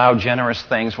and allow generous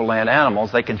things for land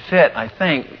animals, they can fit, I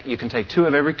think, you can take 2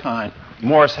 of every kind.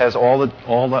 Morris has all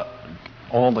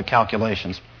the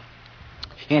calculations.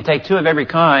 You can take 2 of every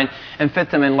kind and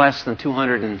fit them in less than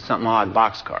 200 and something odd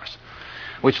boxcars,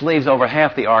 which leaves over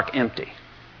half the ark empty.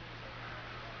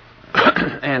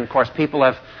 And of course, people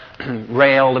have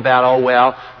railed about,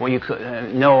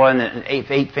 Noah and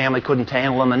the eight family couldn't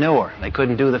handle the manure. They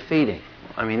couldn't do the feeding.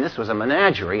 I mean, this was a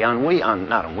menagerie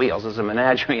not on wheels. It was a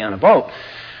menagerie on a boat.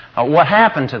 What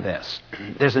happened to this?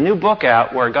 There's a new book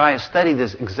out where a guy has studied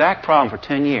this exact problem for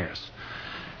 10 years.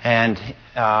 And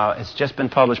it's just been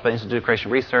published by the Institute of Creation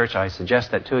Research. I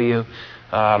suggest that to you.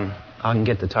 I can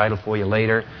get the title for you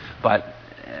later. But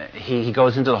he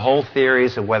goes into the whole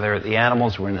theories of whether the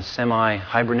animals were in a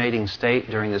semi-hibernating state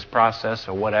during this process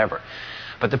or whatever.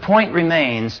 But the point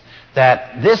remains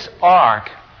that this ark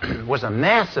was a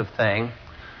massive thing,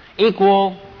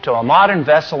 equal to a modern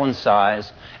vessel in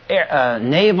size,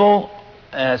 naval,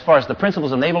 as far as the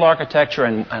principles of naval architecture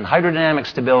and hydrodynamic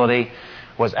stability,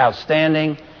 was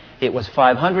outstanding. It was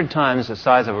 500 times the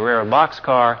size of a rare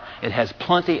boxcar. It has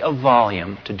plenty of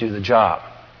volume to do the job.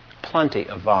 Plenty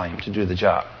of volume to do the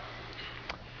job.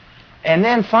 And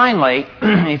then finally,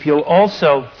 if you'll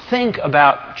also think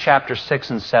about chapter 6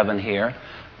 and 7 here,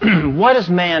 what is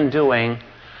man doing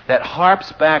that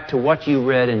harps back to what you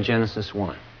read in Genesis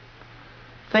 1?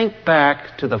 Think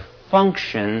back to the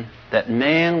function that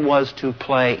man was to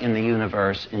play in the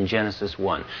universe in Genesis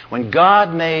 1. When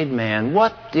God made man,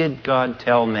 what did God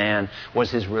tell man was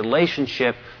his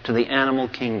relationship to the animal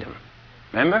kingdom?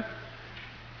 Remember?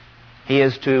 He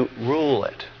is to rule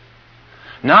it.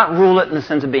 Not rule it in the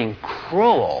sense of being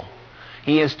cruel.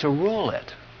 He is to rule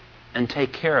it and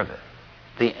take care of it.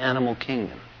 The animal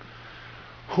kingdom.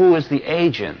 Who is the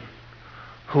agent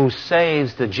who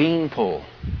saves the gene pool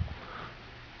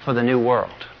for the new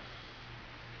world?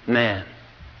 Man.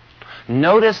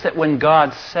 Notice that when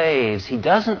God saves, He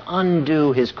doesn't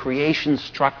undo His creation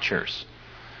structures.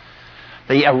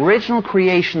 The original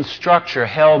creation structure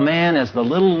held man as the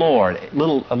little Lord,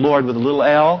 a Lord with a little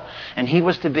L, and he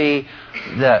was to be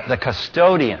the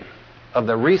custodian of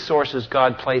the resources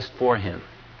God placed for him.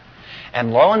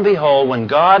 And lo and behold, when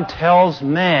God tells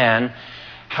man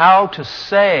how to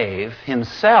save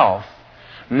himself,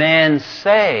 man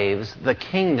saves the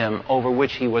kingdom over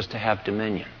which he was to have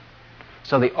dominion.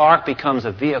 So the ark becomes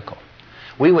a vehicle.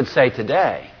 We would say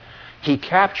today, he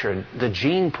captured the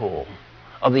gene pool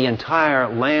of the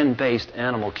entire land-based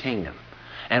animal kingdom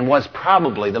and was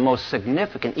probably the most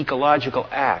significant ecological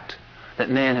act that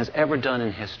man has ever done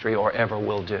in history or ever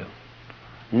will do.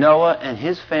 Noah and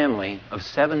his family of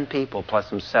 7 people plus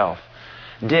himself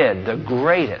did the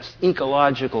greatest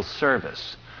ecological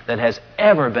service that has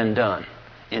ever been done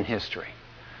in history.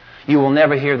 You will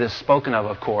never hear this spoken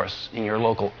of course, in your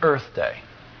local Earth Day.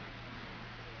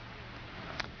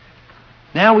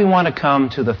 Now we want to come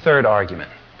to the third argument.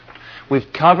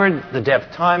 We've covered the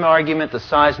depth-time argument, the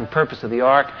size and purpose of the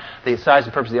ark. The size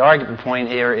and purpose of the argument point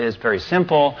here is very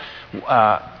simple.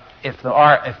 If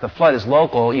the flood is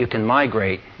local, you can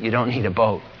migrate. You don't need a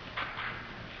boat.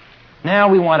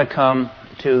 Now we want to come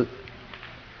to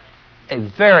a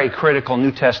very critical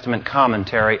New Testament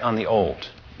commentary on the Old.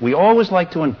 We always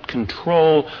like to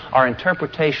control our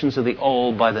interpretations of the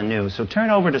Old by the New. So turn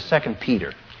over to 2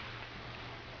 Peter.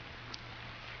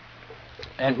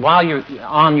 And while you're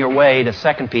on your way to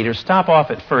 2 Peter, stop off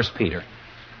at 1 Peter.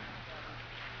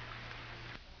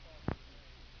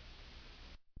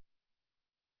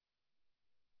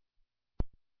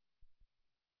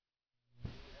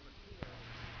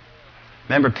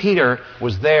 Remember, Peter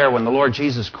was there when the Lord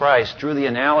Jesus Christ drew the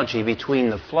analogy between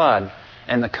the flood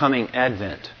and the coming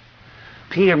Advent.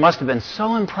 Peter must have been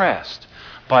so impressed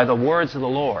by the words of the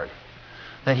Lord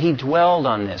that he dwelled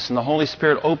on this, and the Holy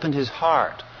Spirit opened his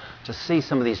heart to see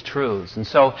some of these truths. And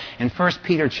so in 1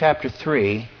 Peter chapter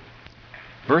 3,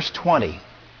 verse 20,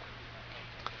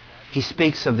 he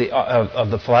speaks of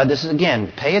the flood. This is,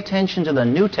 again, pay attention to the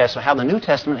New Testament, how the New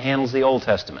Testament handles the Old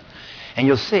Testament. And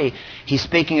you'll see he's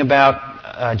speaking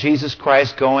about Jesus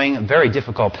Christ going, a very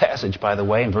difficult passage, by the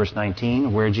way, in verse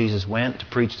 19, where Jesus went to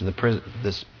preach to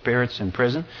the spirits in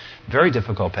prison. Very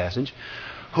difficult passage.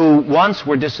 who once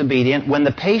were disobedient, when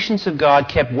the patience of God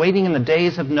kept waiting in the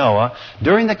days of Noah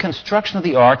during the construction of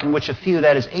the ark, in which a few,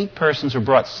 that is 8 persons, were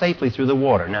brought safely through the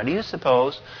water. Now, do you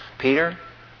suppose Peter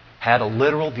had a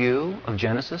literal view of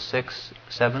Genesis 6,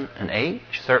 7, and 8? It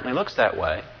certainly looks that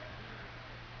way.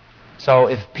 So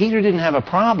if Peter didn't have a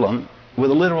problem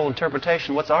with a literal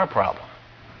interpretation, what's our problem?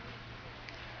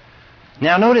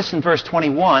 Now notice in verse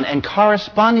 21, and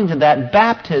corresponding to that,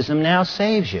 baptism now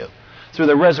saves you through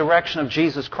the resurrection of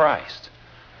Jesus Christ.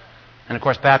 And of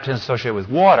course, baptism is associated with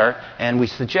water, and we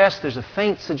suggest, there's a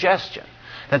faint suggestion,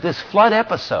 that this flood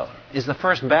episode is the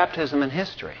first baptism in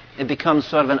history. It becomes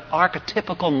sort of an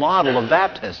archetypical model of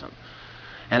baptism.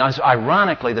 And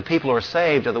ironically, the people who are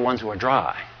saved are the ones who are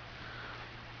dry.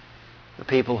 The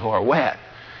people who are wet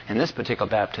in this particular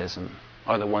baptism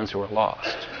are the ones who are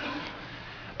lost.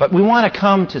 But we want to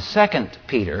come to 2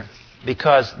 Peter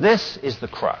because this is the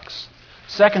crux.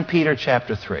 2 Peter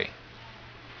chapter 3.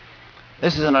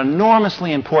 This is an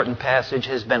enormously important passage,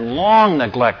 has been long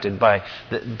neglected by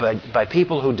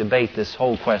people who debate this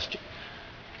whole question.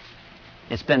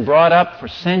 It's been brought up for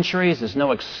centuries. There's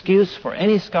no excuse for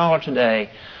any scholar today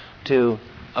to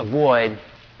avoid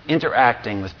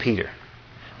interacting with Peter.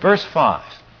 Verse 5.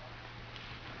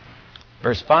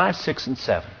 Verse 5, 6, and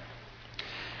 7.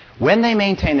 When they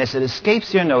maintain this, it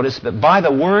escapes their notice that by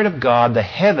the word of God the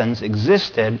heavens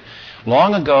existed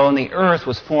long ago, and the earth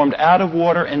was formed out of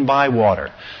water and by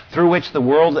water, through which the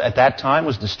world at that time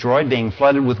was destroyed, being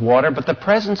flooded with water. But the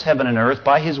present heaven and earth,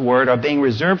 by his word, are being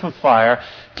reserved for fire,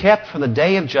 kept for the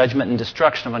day of judgment and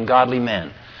destruction of ungodly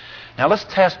men. Now let's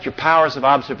test your powers of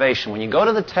observation. When you go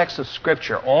to the text of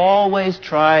Scripture, always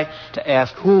try to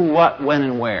ask who, what, when,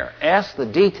 and where. Ask the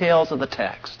details of the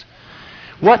text.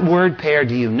 What word pair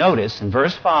do you notice in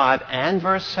verse 5 and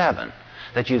verse 7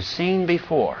 that you've seen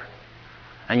before?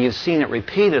 And you've seen it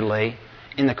repeatedly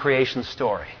in the creation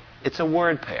story. It's a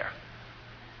word pair.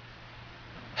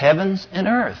 Heavens and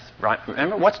earth. Right?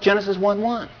 Remember, what's Genesis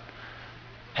 1:1?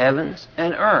 Heavens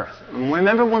and earth.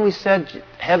 Remember when we said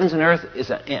heavens and earth is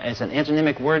an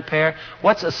antonymic word pair?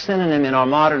 What's a synonym in our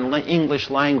modern English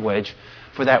language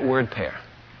for that word pair?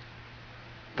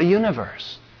 The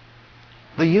universe.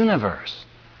 The universe.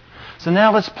 So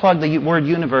now let's plug the word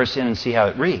universe in and see how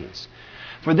it reads.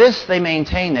 For this they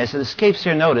maintain this, it escapes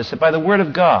their notice that by the word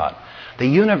of God, the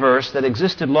universe that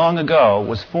existed long ago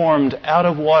was formed out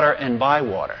of water and by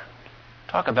water.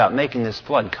 Talk about making this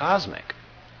flood cosmic.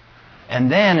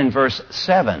 And then in verse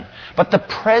 7, but the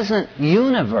present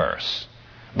universe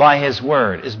by his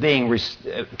word is being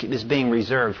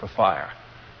reserved for fire.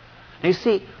 Now you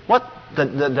see, what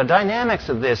the dynamics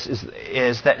of this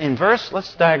is that in verse,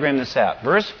 let's diagram this out.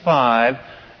 Verse 5,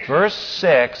 verse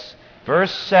 6,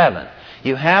 verse 7.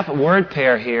 You have a word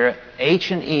pair here, H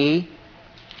and E,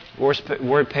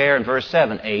 word pair in verse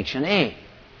 7, H and E.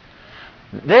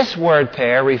 This word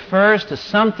pair refers to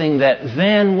something that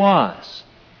then was.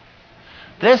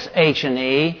 This H and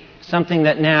E, something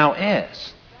that now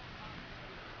is.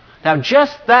 Now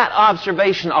just that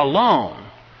observation alone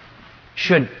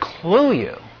should clue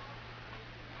you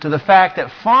to the fact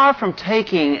that far from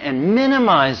taking and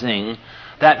minimizing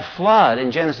that flood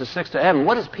in Genesis 6 to 7,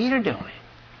 what is Peter doing?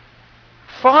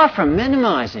 Far from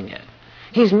minimizing it,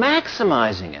 he's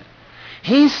maximizing it.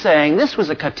 He's saying this was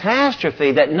a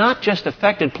catastrophe that not just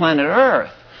affected planet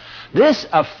Earth. This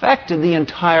affected the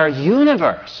entire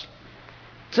universe.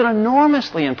 It's an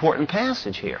enormously important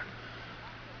passage here.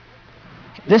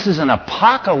 This is an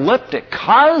apocalyptic,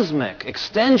 cosmic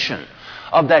extension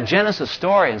of that Genesis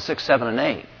story in 6, 7, and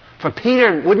 8. For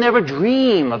Peter would never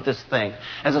dream of this thing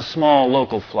as a small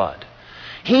local flood.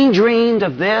 He dreamed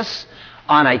of this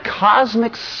on a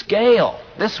cosmic scale.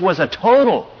 This was a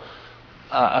total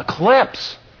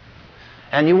eclipse.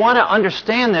 And you want to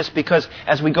understand this because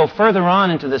as we go further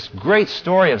on into this great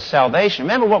story of salvation,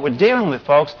 remember what we're dealing with,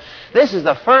 folks. This is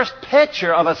the first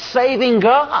picture of a saving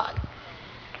God.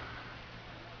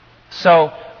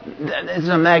 So there's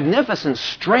a magnificent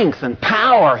strength and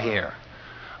power here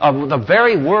of the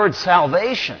very word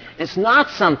salvation. It's not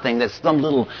something that's some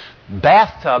little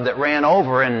bathtub that ran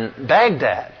over in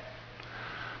Baghdad.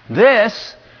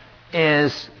 This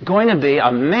is going to be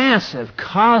a massive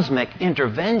cosmic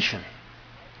intervention.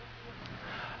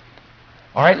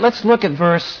 All right, let's look at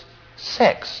verse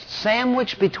 6,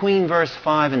 sandwiched between verse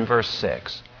 5 and verse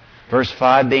 6. Verse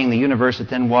 5 being the universe that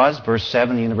then was, verse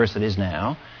 7 the universe that is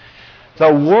now.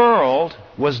 The world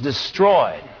was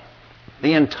destroyed.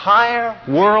 The entire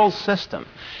world system.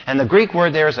 And the Greek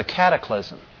word there is a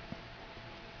cataclysm.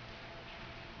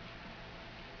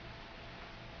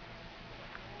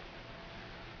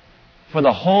 For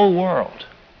the whole world.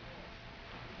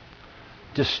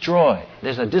 destroyed.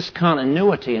 There's a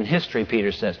discontinuity in history,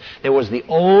 Peter says. There was the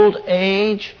old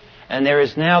age, and there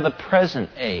is now the present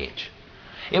age.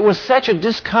 It was such a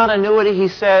discontinuity, he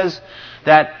says,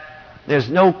 that there's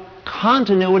no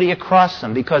continuity across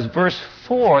them, because verse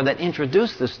 4 that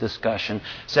introduced this discussion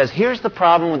says, here's the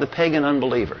problem with the pagan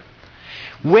unbeliever.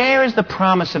 Where is the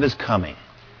promise of his coming?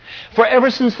 For ever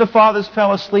since the fathers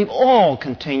fell asleep, all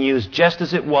continues just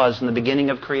as it was in the beginning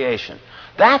of creation.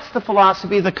 That's the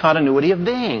philosophy of the continuity of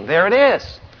being. There it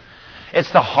is.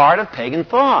 It's the heart of pagan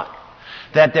thought.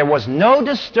 That there was no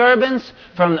disturbance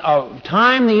from the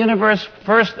time the universe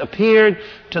first appeared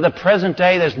to the present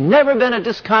day. There's never been a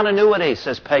discontinuity,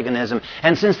 says paganism.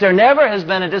 And since there never has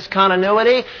been a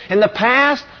discontinuity in the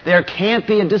past, there can't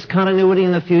be a discontinuity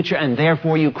in the future, and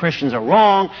therefore you Christians are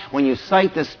wrong when you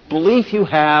cite this belief you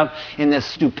have in this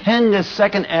stupendous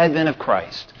second advent of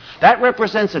Christ. That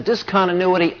represents a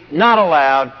discontinuity not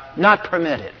allowed, not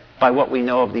permitted by what we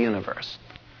know of the universe.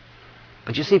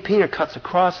 But you see, Peter cuts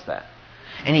across that.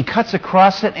 And he cuts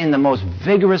across it in the most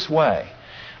vigorous way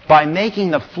by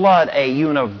making the flood a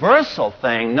universal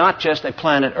thing, not just a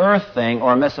planet Earth thing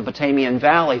or a Mesopotamian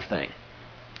valley thing.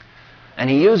 And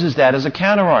he uses that as a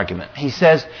counter-argument. He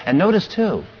says, and notice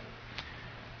too,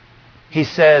 he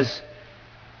says,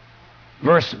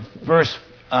 verse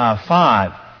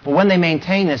 5, but when they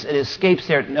maintain this, it escapes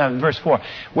their, verse 4,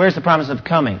 where's the promise of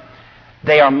coming?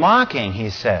 They are mocking,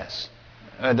 he says.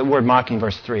 The word mocking,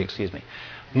 verse 3, excuse me.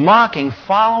 Mocking,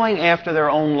 following after their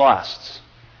own lusts.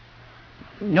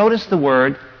 Notice the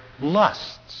word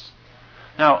lusts.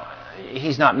 Now,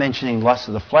 he's not mentioning lusts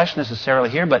of the flesh necessarily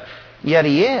here, but yet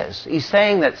he is. He's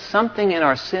saying that something in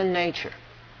our sin nature,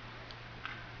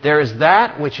 there is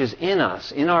that which is in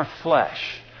us, in our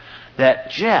flesh, that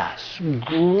just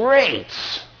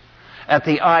grates at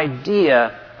the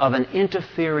idea of an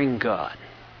interfering God.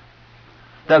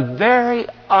 The very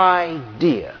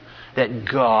idea that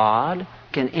God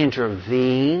can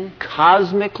intervene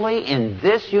cosmically in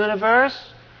this universe.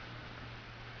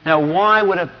 Now, why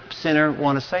would a sinner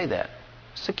want to say that?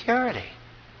 Security.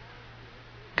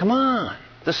 Come on.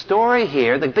 The story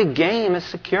here, the big game is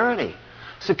security.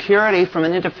 Security from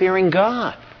an interfering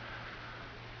God.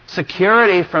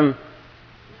 Security from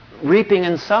reaping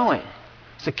and sowing.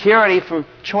 Security from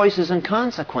choices and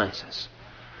consequences.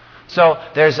 So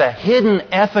there's a hidden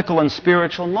ethical and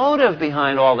spiritual motive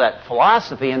behind all that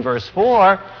philosophy in verse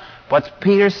 4. What's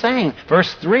Peter saying?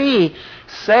 Verse 3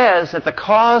 says that the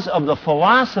cause of the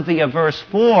philosophy of verse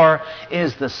 4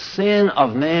 is the sin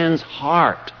of man's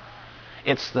heart.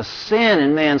 It's the sin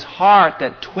in man's heart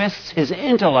that twists his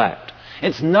intellect.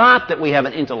 It's not that we have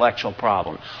an intellectual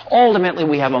problem. Ultimately,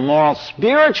 we have a moral,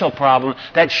 spiritual problem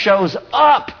that shows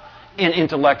up in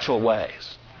intellectual ways.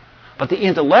 But the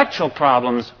intellectual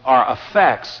problems are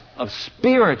effects of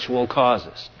spiritual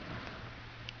causes.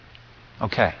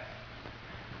 Okay.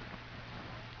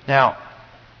 Now,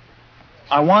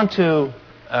 I want to,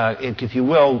 if you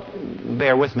will,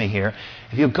 bear with me here.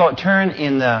 If you turn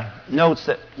in the notes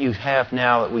that you have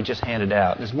now that we just handed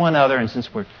out. There's one other, and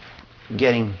since we're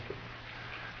doing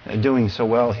so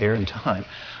well here in time,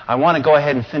 I want to go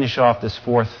ahead and finish off this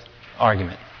fourth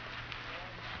argument.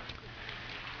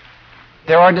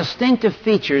 There are distinctive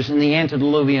features in the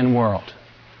antediluvian world.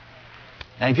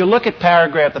 And if you look at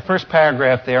the first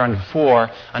paragraph there on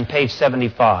 4, on page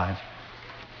 75,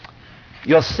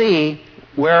 you'll see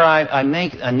where I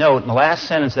make a note in the last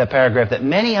sentence of that paragraph that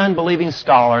many unbelieving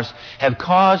scholars have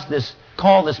called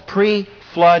this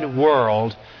pre-flood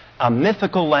world a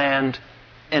mythical land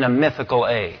in a mythical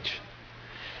age.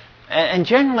 And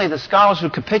generally the scholars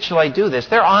who capitulate do this.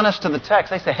 They're honest to the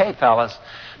text. They say, hey, fellas,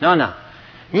 no.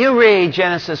 You read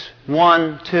Genesis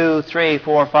 1, 2, 3,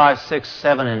 4, 5, 6,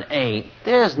 7, and 8.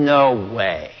 There's no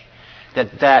way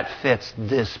that fits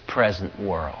this present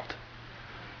world.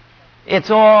 It's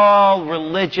all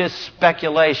religious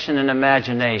speculation and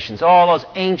imaginations. All those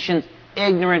ancient,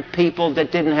 ignorant people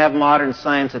that didn't have modern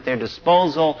science at their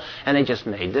disposal, and they just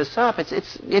made this up.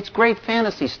 It's great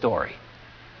fantasy story.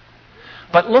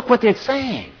 But look what they're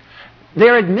saying.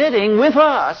 They're admitting with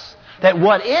us that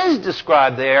what is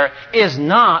described there is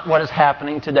not what is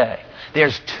happening today.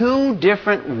 There's two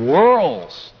different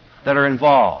worlds that are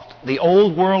involved, the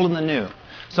old world and the new.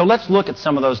 So let's look at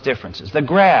some of those differences. The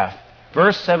graph,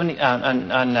 verse 70,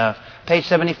 on page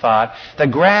 75, the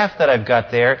graph that I've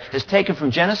got there is taken from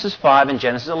Genesis 5 and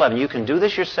Genesis 11. You can do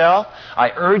this yourself.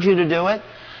 I urge you to do it.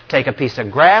 Take a piece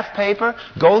of graph paper,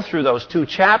 go through those two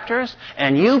chapters,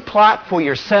 and you plot for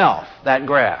yourself that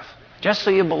graph, just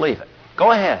so you believe it.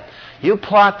 Go ahead. You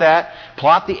plot that,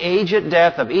 plot the age at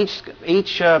death of each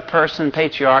person,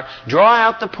 patriarch, draw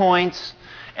out the points,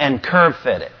 and curve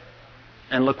fit it.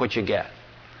 and look what you get.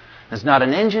 There's not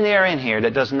an engineer in here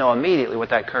that doesn't know immediately what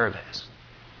that curve is.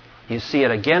 You see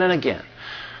it again and again.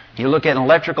 You look at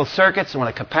electrical circuits, and when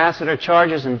a capacitor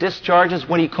charges and discharges,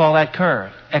 what do you call that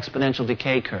curve? Exponential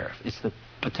decay curve. It's the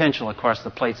potential across the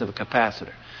plates of a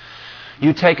capacitor.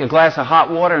 You take a glass of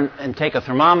hot water and take a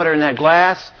thermometer in that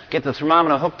glass, get the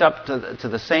thermometer hooked up to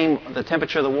the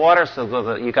temperature of the water,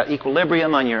 so you've got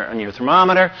equilibrium on your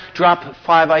thermometer, drop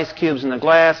 5 ice cubes in the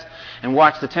glass, and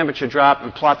watch the temperature drop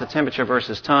and plot the temperature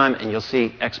versus time, and you'll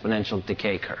see exponential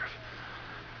decay curve.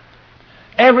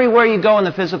 Everywhere you go in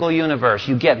the physical universe,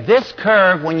 you get this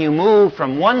curve when you move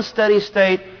from one steady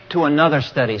state to another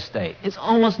steady state. It's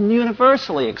almost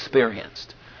universally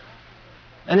experienced.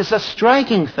 And it's a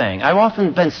striking thing. I've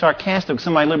often been sarcastic with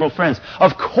some of my liberal friends.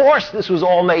 Of course this was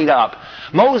all made up.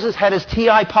 Moses had his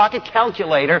TI pocket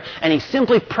calculator, and he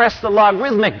simply pressed the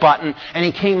logarithmic button, and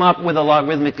he came up with a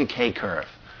logarithmic decay curve.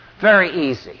 Very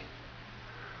easy.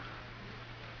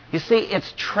 You see,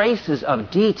 it's traces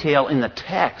of detail in the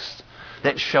text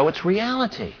that show its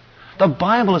reality. The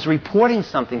Bible is reporting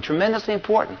something tremendously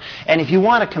important. And if you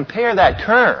want to compare that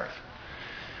curve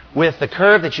with the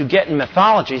curve that you get in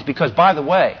mythologies, because, by the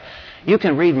way, you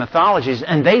can read mythologies,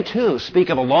 and they, too, speak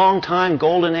of a long time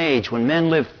golden age when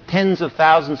men lived tens of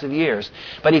thousands of years.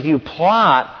 But if you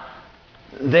plot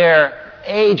their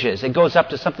ages, it goes up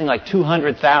to something like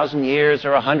 200,000 years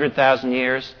or 100,000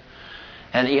 years.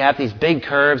 And you have these big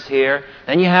curves here.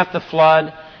 Then you have the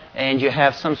flood, and you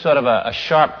have some sort of a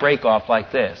sharp break-off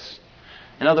like this.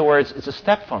 In other words, it's a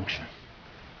step function.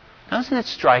 Now, isn't it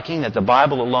striking that the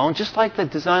Bible alone, just like the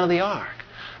design of the ark,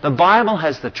 the Bible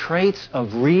has the traits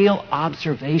of real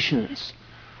observations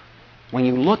when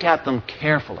you look at them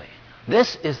carefully.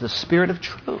 This is the Spirit of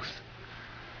truth.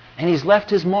 And He's left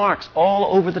His marks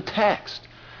all over the text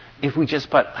if we just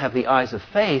but have the eyes of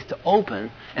faith to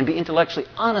open and be intellectually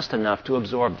honest enough to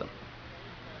absorb them.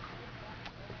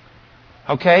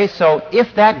 Okay, so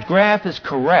if that graph is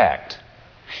correct,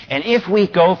 and if we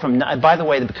go from, by the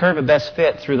way, the curve of best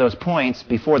fit through those points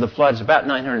before the flood is about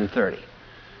 930.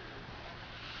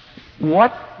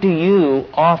 What do you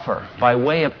offer by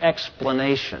way of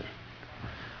explanation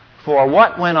for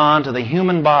what went on to the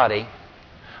human body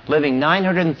living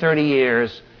 930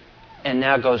 years and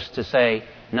now goes to, say,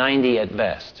 90 at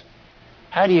best?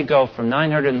 How do you go from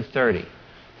 930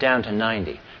 down to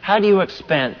 90? How do you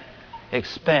explain a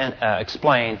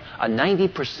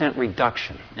 90%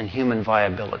 reduction in human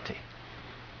viability?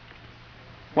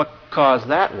 What caused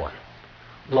that one?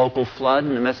 Local flood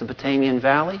in the Mesopotamian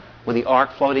valley with the ark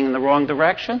floating in the wrong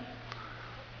direction?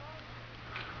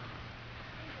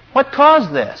 What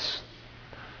caused this?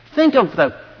 Think of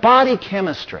the body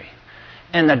chemistry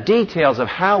and the details of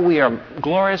how we are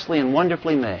gloriously and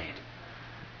wonderfully made.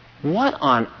 What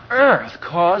on earth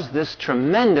caused this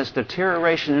tremendous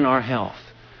deterioration in our health?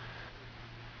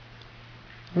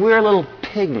 We're little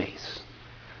pygmies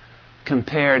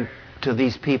compared to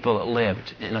these people that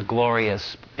lived in a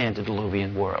glorious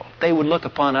antediluvian world. They would look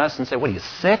upon us and say, "What are you,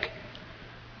 sick?"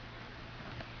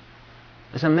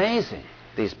 It's amazing,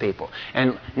 these people.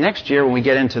 And next year when we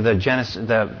get into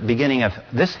the beginning of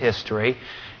this history,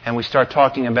 and we start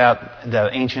talking about the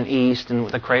ancient East and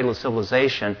the cradle of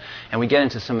civilization, and we get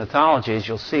into some mythologies,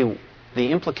 you'll see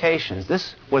the implications.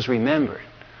 This was remembered.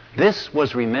 This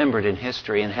was remembered in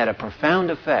history and had a profound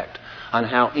effect on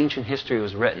how ancient history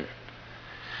was written.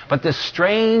 But this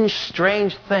strange,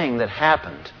 strange thing that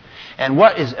happened, and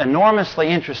what is enormously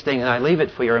interesting, and I leave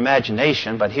it for your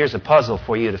imagination, but here's a puzzle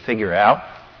for you to figure out.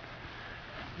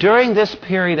 During this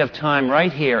period of time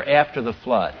right here after the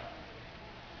flood,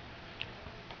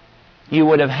 you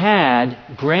would have had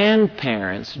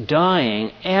grandparents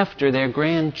dying after their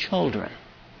grandchildren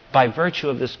by virtue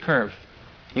of this curve.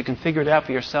 You can figure it out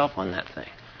for yourself on that thing.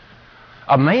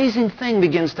 Amazing thing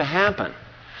begins to happen.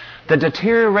 The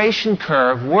deterioration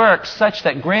curve works such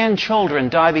that grandchildren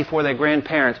die before their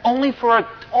grandparents, only for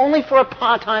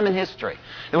a time in history.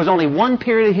 There was only one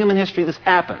period of human history this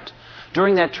happened,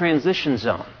 during that transition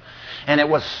zone. And it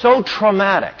was so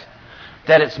traumatic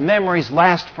that its memories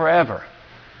last forever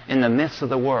in the myths of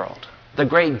the world. The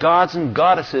great gods and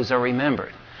goddesses are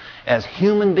remembered as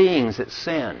human beings that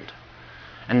sinned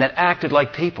and that acted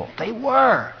like people. They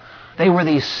were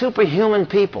these superhuman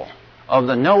people of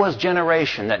the Noah's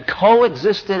generation that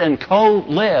coexisted and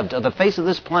co-lived on the face of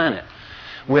this planet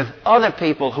with other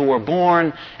people who were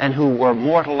born and who were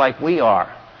mortal like we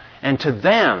are. And to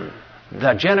them,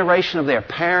 the generation of their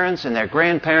parents and their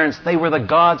grandparents, they were the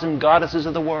gods and goddesses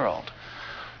of the world,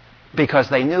 because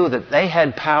they knew that they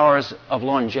had powers of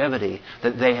longevity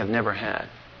that they have never had.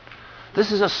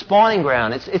 This is a spawning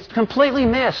ground. It's completely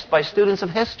missed by students of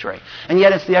history. And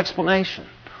yet it's the explanation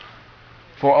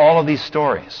for all of these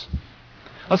stories.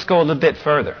 Let's go a little bit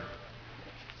further.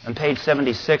 On page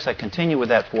 76, I continue with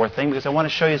that fourth thing because I want to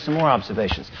show you some more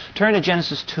observations. Turn to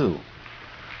Genesis 2.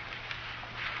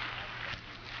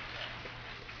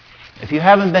 If you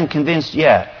haven't been convinced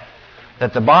yet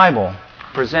that the Bible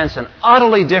presents an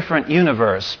utterly different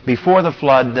universe before the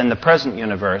flood than the present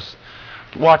universe,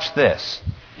 watch this.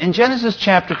 In Genesis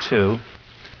chapter 2,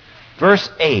 verse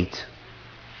 8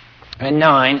 and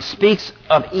 9 speaks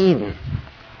of Eden.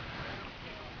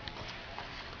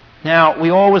 Now, we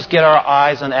always get our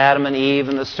eyes on Adam and Eve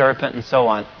and the serpent and so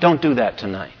on. Don't do that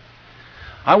tonight.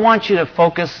 I want you to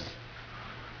focus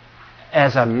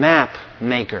as a map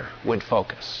maker would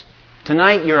focus.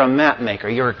 Tonight, you're a map maker.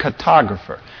 You're a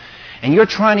cartographer. And you're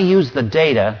trying to use the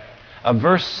data of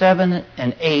verse 7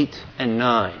 and 8 and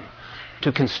 9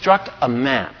 to construct a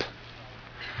map.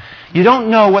 You don't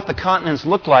know what the continents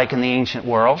look like in the ancient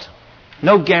world.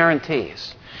 No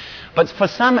guarantees. But for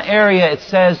some area, it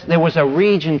says there was a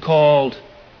region called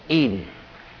Eden.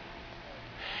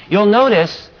 You'll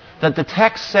notice that the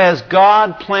text says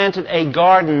God planted a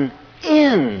garden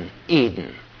in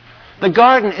Eden. The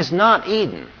garden is not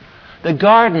Eden. The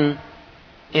garden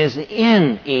is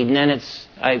in Eden, and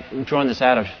I've drawn this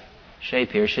out of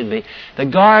shape here, should be. The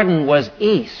garden was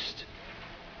east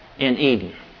in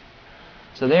Eden.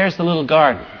 So there's the little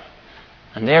garden.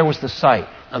 And there was the site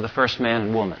of the first man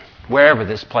and woman, wherever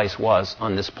this place was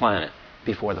on this planet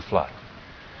before the flood.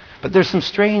 But there's some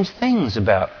strange things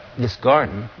about this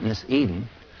garden, this Eden,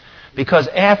 because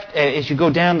as you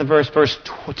go down the verse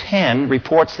 10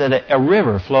 reports that a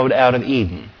river flowed out of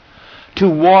Eden to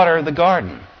water the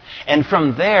garden. And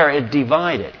from there it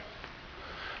divided.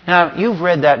 Now, you've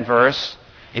read that verse.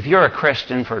 If you're a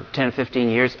Christian for 10, 15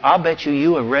 years, I'll bet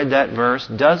you have read that verse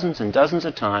dozens and dozens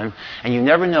of times, and you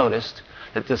never noticed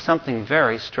that there's something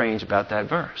very strange about that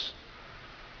verse.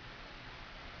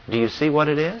 Do you see what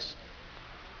it is?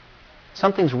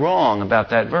 Something's wrong about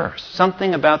that verse.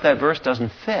 Something about that verse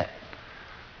doesn't fit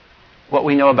what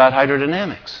we know about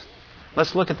hydrodynamics.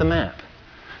 Let's look at the map.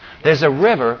 There's a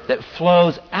river that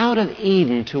flows out of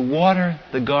Eden to water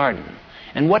the garden.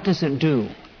 And what does it do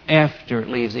after it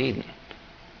leaves Eden?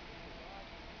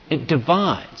 It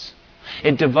divides.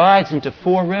 It divides into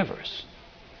 4 rivers.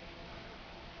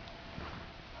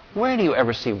 Where do you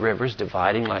ever see rivers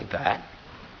dividing like that?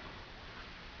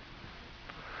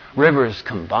 Rivers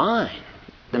combine.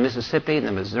 The Mississippi and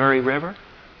the Missouri River,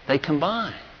 they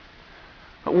combine.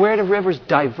 But where do rivers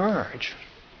diverge?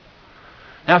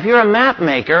 Now, if you're a map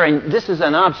maker, and this is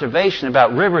an observation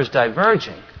about rivers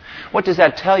diverging, what does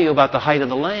that tell you about the height of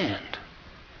the land?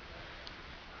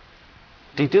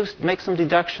 Make some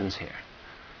deductions here.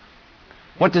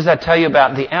 What does that tell you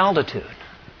about the altitude?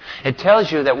 It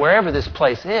tells you that wherever this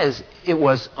place is, it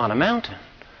was on a mountain.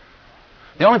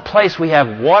 The only place we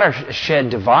have watershed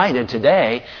divided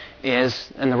today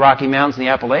is in the Rocky Mountains and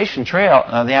the Appalachian Trail,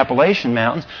 the Appalachian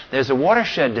Mountains. There's a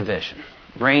watershed division.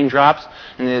 Raindrops,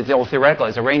 and theoretically,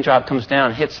 as a raindrop comes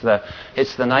down, hits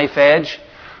the knife edge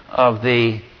of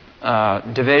the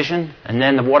division, and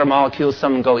then the water molecules,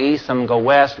 some go east, some go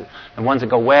west. The ones that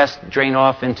go west drain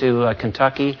off into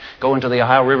Kentucky, go into the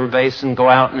Ohio River Basin, go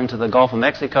out into the Gulf of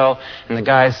Mexico, and the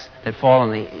guys that fall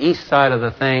on the east side of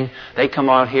the thing, they come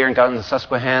out here and go into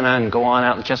Susquehanna and go on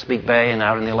out in Chesapeake Bay and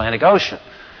out in the Atlantic Ocean.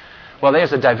 Well,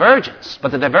 there's a divergence,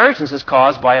 but the divergence is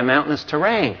caused by a mountainous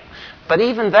terrain. But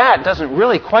even that doesn't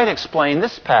really quite explain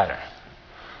this pattern.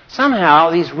 Somehow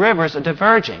these rivers are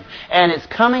diverging, and it's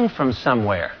coming from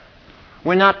somewhere.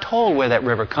 We're not told where that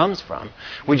river comes from.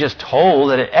 We're just told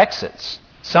that it exits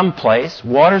someplace,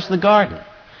 waters the garden.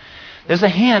 There's a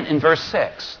hint in verse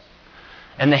 6,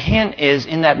 and the hint is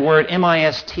in that word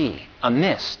M-I-S-T, a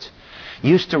mist,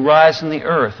 used to rise from the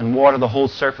earth and water the whole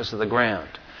surface of the ground.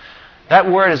 That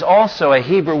word is also a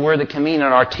Hebrew word that can mean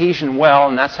an artesian well,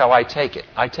 and that's how I take it.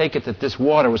 I take it that this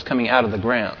water was coming out of the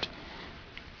ground.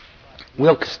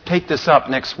 We'll take this up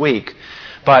next week,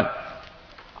 but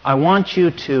I want you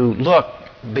to look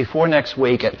before next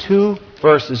week at 2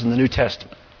 verses in the New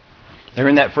Testament. They're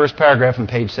in that first paragraph on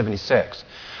page 76.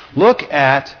 Look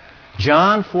at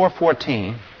John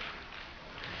 4:14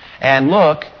 and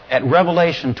look at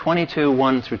Revelation 22,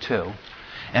 1 through 2,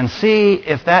 and see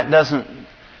if that doesn't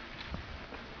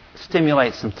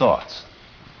stimulate some thoughts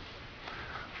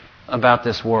about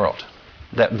this world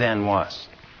that then was.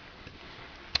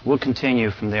 We'll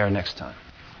continue from there next time.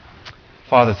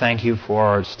 Father, thank you for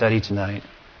our study tonight.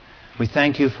 We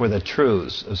thank you for the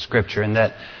truths of Scripture and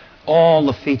that all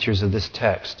the features of this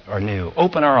text are new.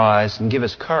 Open our eyes and give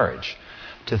us courage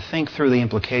to think through the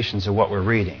implications of what we're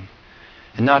reading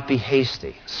and not be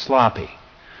hasty, sloppy,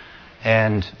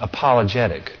 and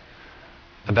apologetic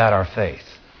about our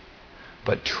faith,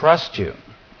 but trust you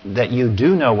that you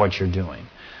do know what you're doing,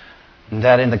 and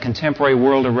that in the contemporary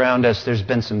world around us there's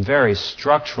been some very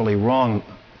structurally wrong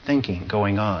thinking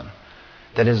going on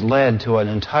that has led to an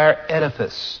entire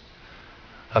edifice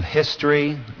of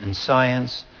history and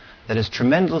science that is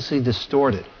tremendously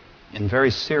distorted in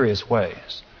very serious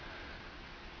ways.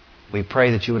 We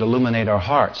pray that you would illuminate our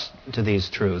hearts to these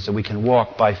truths, that we can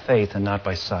walk by faith and not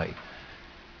by sight.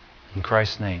 In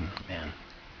Christ's name, amen.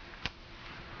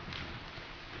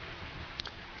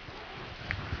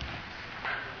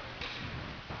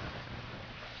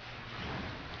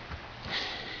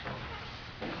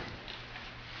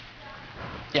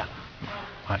 Yeah.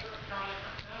 Hi.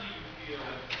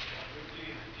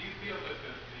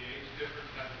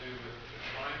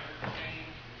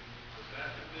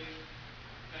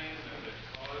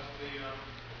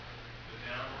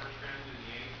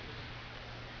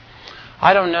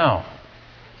 I don't know.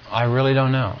 I really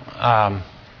don't know.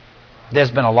 There's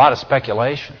been a lot of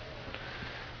speculation.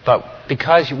 But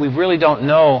because we really don't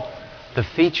know the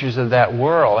features of that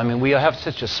world, I mean, we have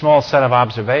such a small set of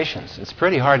observations, it's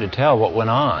pretty hard to tell what went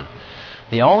on.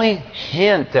 The only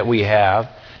hint that we have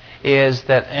is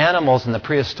that animals in the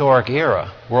prehistoric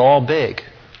era were all big.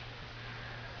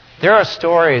 There are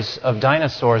stories of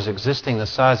dinosaurs existing the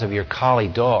size of your collie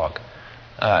dog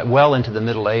well into the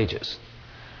Middle Ages.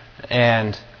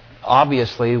 And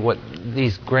obviously, what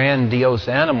these grandiose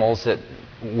animals that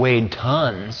weighed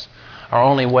tons are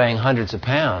only weighing hundreds of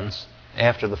pounds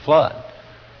after the flood.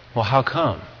 Well, how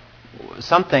come?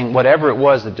 Something, whatever it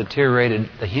was that deteriorated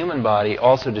the human body,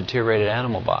 also deteriorated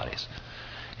animal bodies.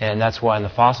 And that's why in the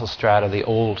fossil strata, the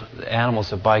old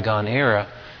animals of bygone era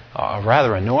are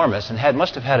rather enormous and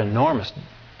must have had enormous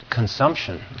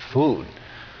consumption of food.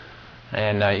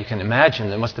 And you can imagine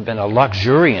there must have been a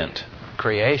luxuriant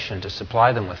creation to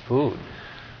supply them with food.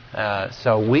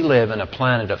 So we live in a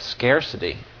planet of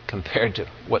scarcity compared to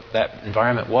what that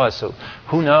environment was. So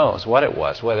who knows what it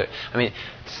was?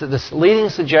 So the leading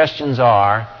suggestions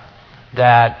are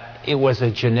that it was a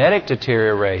genetic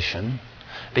deterioration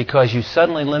because you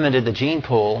suddenly limited the gene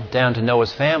pool down to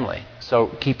Noah's family. So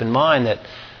keep in mind that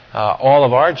all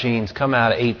of our genes come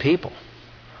out of 8 people.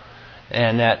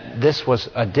 And that this was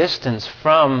a distance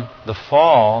from the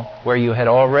fall where you had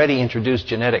already introduced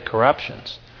genetic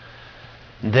corruptions.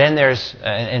 Then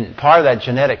and part of that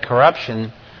genetic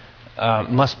corruption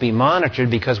must be monitored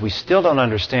because we still don't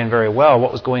understand very well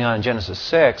what was going on in Genesis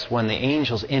 6 when the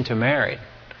angels intermarried.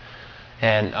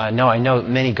 And I know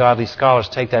many godly scholars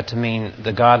take that to mean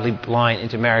the godly line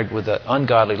intermarried with the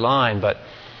ungodly line, but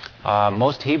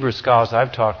most Hebrew scholars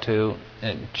I've talked to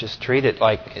just treat it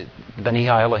like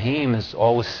B'nai Elohim is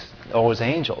always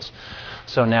angels.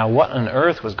 So now what on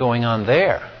earth was going on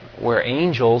there where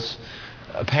angels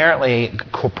apparently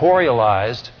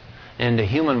corporealized into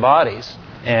human bodies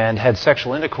and had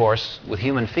sexual intercourse with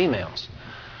human females?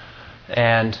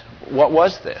 And what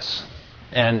was this?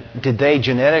 And did they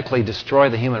genetically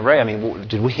destroy the human race? I mean,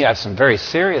 did we have some very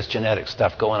serious genetic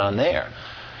stuff going on there?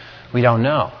 We don't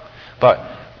know.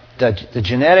 But the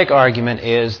genetic argument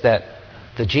is that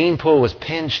the gene pool was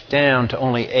pinched down to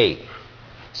only 8.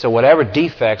 So whatever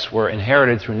defects were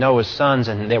inherited through Noah's sons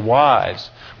and their wives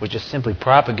was just simply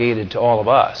propagated to all of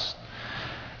us.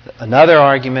 Another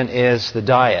argument is the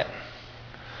diet.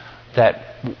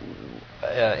 That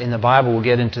in the Bible, we'll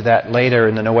get into that later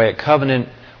in the Noahic covenant,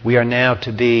 we are now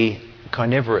to be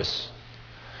carnivorous.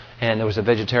 And there was a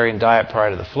vegetarian diet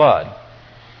prior to the flood.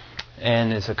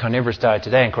 And it's a carnivorous diet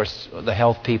today. And of course, the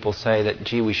health people say that,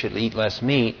 gee, we should eat less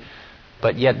meat.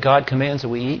 But yet God commands that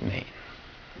we eat meat.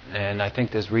 And I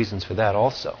think there's reasons for that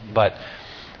also. But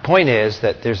the point is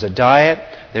that there's a diet,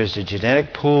 there's a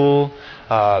genetic pool,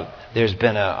 there's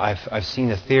been I've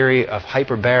seen a theory of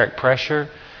hyperbaric pressure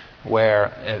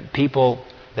where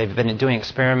they've been doing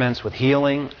experiments with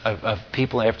healing of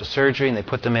people after surgery, and they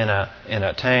put them in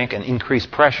a tank and increase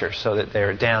pressure so that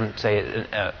they're down, say,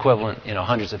 equivalent,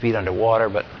 hundreds of feet underwater,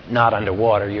 but not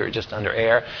underwater. You're just under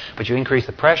air. But you increase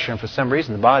the pressure, and for some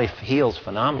reason the body heals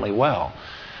phenomenally well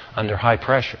under high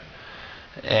pressure.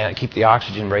 And keep the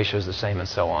oxygen ratios the same and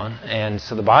so on. And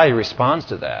so the body responds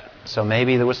to that. So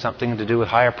maybe there was something to do with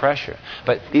higher pressure.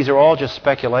 But these are all just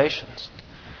speculations.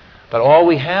 But all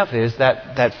we have is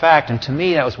that fact. And to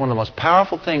me, that was one of the most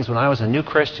powerful things when I was a new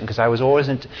Christian, because I was always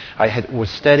was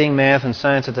studying math and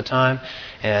science at the time,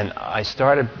 and I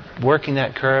started working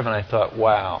that curve, and I thought,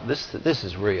 wow, this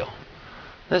is real.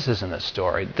 This isn't a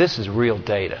story. This is real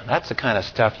data. That's the kind of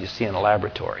stuff you see in a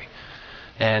laboratory.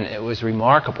 And it was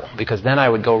remarkable, because then I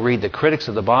would go read the critics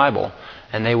of the Bible,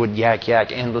 and they would yak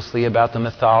endlessly about the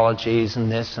mythologies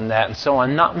and this and that and so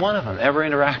on. Not one of them ever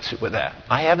interacted with that.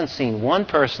 I haven't seen one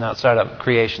person outside of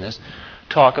creationists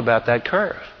talk about that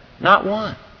curve. Not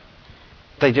one.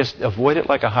 They just avoid it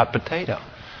like a hot potato.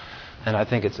 And I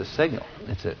think it's a signal.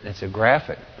 It's a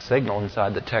graphic signal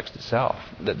inside the text itself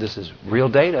that this is real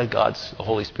data God's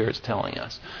Holy Spirit's telling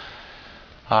us.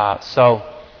 So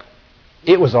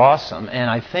it was awesome.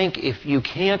 And I think if you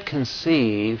can't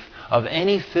conceive of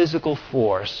any physical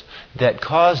force that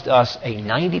caused us a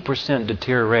 90%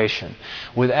 deterioration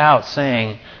without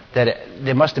saying that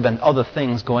there must have been other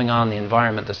things going on in the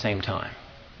environment at the same time.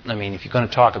 I mean, if you're going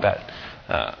to talk about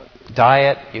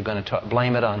diet, you're going to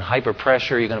blame it on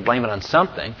hyperpressure, you're going to blame it on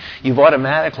something, you've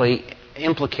automatically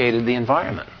implicated the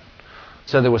environment.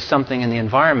 So there was something in the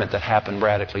environment that happened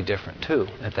radically different too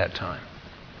at that time.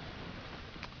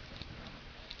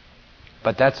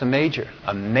 But that's a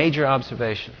major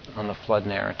observation on the flood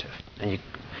narrative. And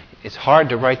it's hard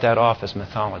to write that off as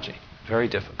mythology. Very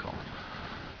difficult.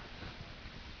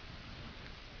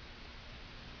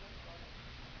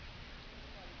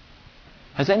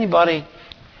 Does anybody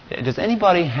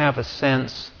have a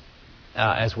sense,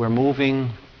 as we're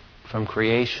moving from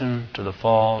creation to the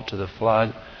fall to the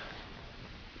flood,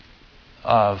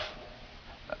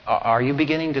 are you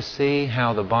beginning to see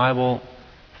how the Bible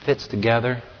fits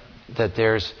together? That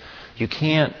you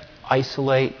can't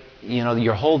isolate,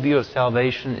 your whole view of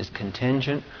salvation is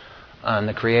contingent on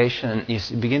the creation. You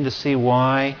begin to see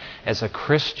why, as a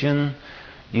Christian,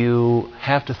 you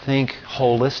have to think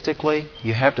holistically.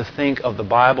 You have to think of the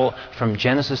Bible from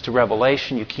Genesis to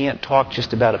Revelation. You can't talk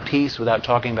just about a piece without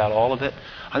talking about all of it.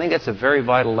 I think that's a very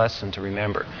vital lesson to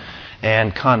remember.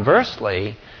 And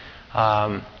conversely,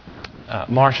 Marsha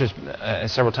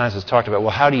several times has talked about,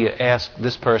 well, how do you ask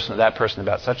this person or that person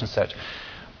about such and such?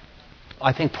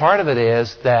 I think part of it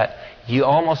is that you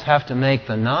almost have to make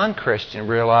the non-Christian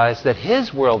realize that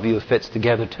his worldview fits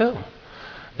together too.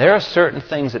 There are certain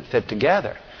things that fit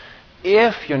together.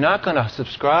 If you're not going to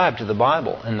subscribe to the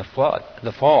Bible in the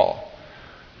fall,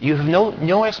 you have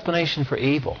no explanation for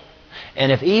evil.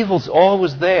 And if evil's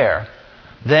always there,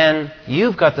 then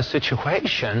you've got the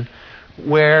situation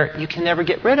where you can never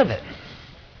get rid of it.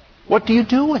 What do you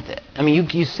do with it? I mean,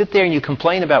 you sit there and you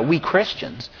complain about we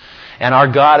Christians and our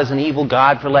God is an evil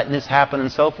God for letting this happen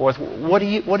and so forth. What do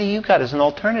you got as an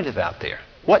alternative out there?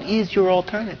 What is your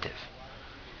alternative?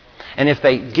 And if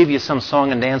they give you some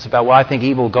song and dance about, well, I think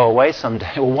evil will go away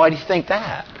someday, well, why do you think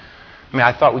that? I mean,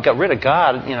 I thought we got rid of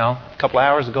God, a couple of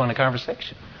hours ago in a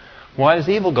conversation. Why does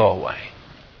evil go away?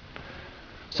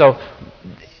 So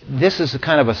this is a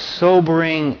kind of a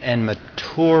sobering and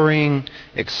maturing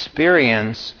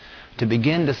experience to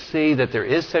begin to see that there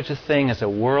is such a thing as a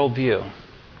worldview.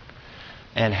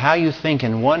 And how you think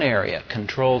in one area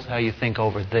controls how you think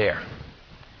over there.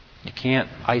 You can't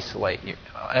isolate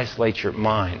your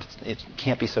mind. It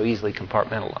can't be so easily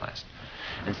compartmentalized.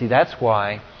 And see, that's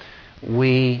why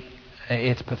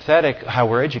it's pathetic how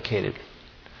we're educated.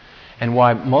 And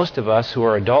why most of us who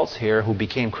are adults here who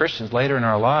became Christians later in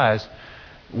our lives,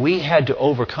 we had to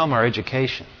overcome our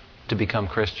education to become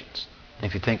Christians,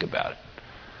 if you think about it.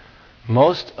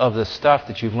 Most of the stuff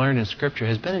that you've learned in Scripture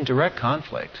has been in direct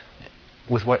conflict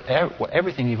with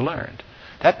everything you've learned.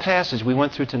 That passage we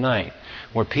went through tonight,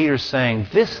 where Peter's saying,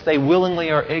 this they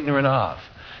willingly are ignorant of.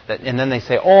 And then they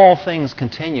say, all things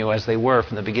continue as they were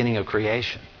from the beginning of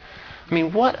creation. I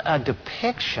mean, what a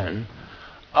depiction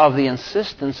of the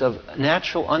insistence of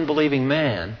natural unbelieving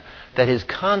man that his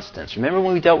constants. Remember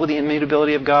when we dealt with the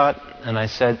immutability of God? And I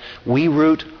said, we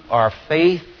root our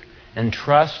faith and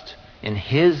trust in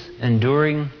His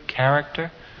enduring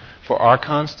character for our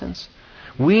constants.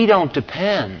 We don't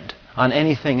depend on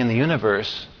anything in the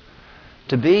universe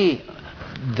to be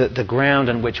the ground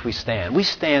on which we stand. We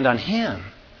stand on Him.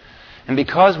 And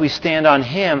because we stand on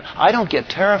Him, I don't get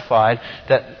terrified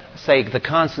that, say, the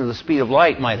constant of the speed of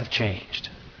light might have changed.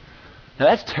 Now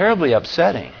that's terribly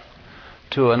upsetting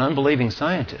to an unbelieving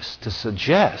scientist to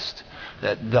suggest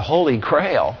that the Holy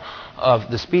Grail of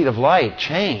the speed of light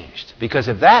changed. Because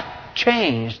if that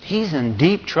changed, he's in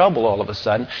deep trouble all of a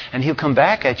sudden, and he'll come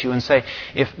back at you and say,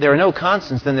 if there are no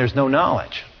constants, then there's no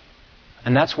knowledge.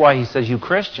 And that's why he says you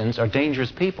Christians are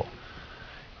dangerous people.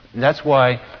 And that's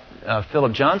why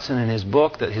Philip Johnson, in his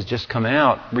book that has just come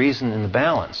out, Reason in the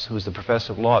Balance, who's the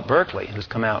professor of law at Berkeley, who's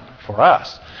come out for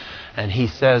us, and he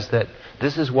says that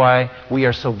this is why we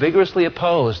are so vigorously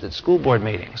opposed at school board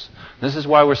meetings. This is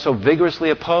why we're so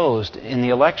vigorously opposed in the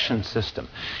election system,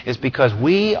 is because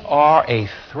we are a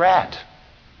threat.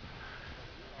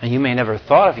 And you may never have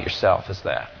thought of yourself as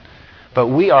that. But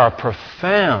we are a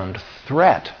profound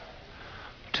threat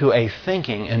to a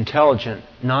thinking, intelligent,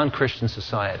 non-Christian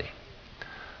society.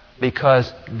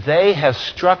 Because they have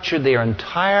structured their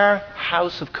entire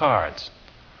house of cards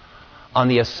on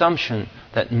the assumption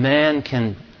that man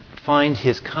can find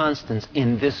his constants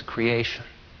in this creation.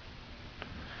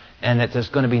 And that there's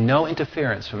going to be no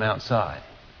interference from outside.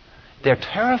 They're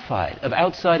terrified of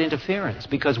outside interference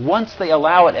because once they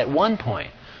allow it at one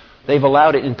point, they've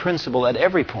allowed it in principle at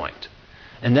every point.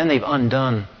 And then they've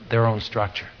undone their own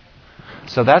structure.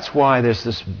 So that's why there's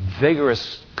this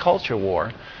vigorous culture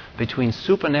war between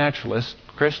supernaturalist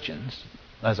Christians,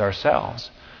 as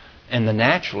ourselves, and the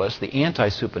naturalists, the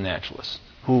anti-supernaturalists,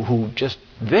 who just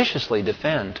viciously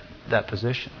defend that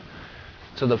position.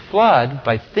 So the flood,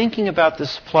 by thinking about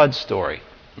this flood story,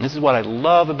 and this is what I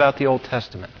love about the Old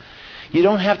Testament, you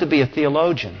don't have to be a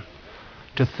theologian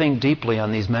to think deeply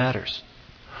on these matters.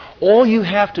 All you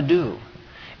have to do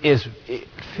is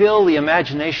fill the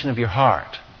imagination of your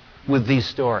heart with these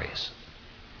stories.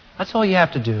 That's all you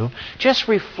have to do. Just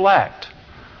reflect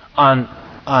on,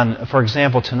 for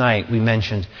example, tonight we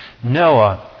mentioned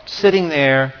Noah sitting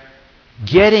there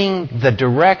getting the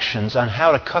directions on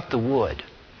how to cut the wood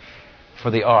for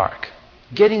the ark,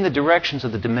 getting the directions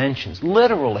of the dimensions,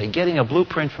 literally getting a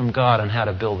blueprint from God on how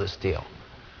to build this deal.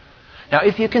 Now,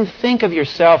 if you can think of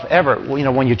yourself ever,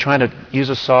 when you're trying to use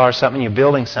a saw or something, you're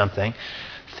building something,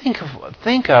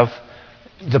 think of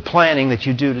the planning that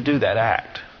you do to do that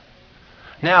act.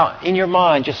 Now, in your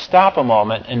mind, just stop a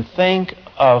moment and think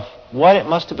of what it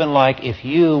must have been like if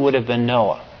you would have been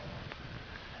Noah.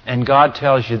 And God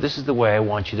tells you, this is the way I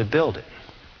want you to build it.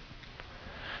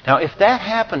 Now, if that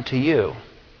happened to you,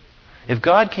 if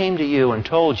God came to you and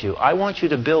told you, I want you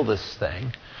to build this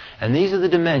thing, and these are the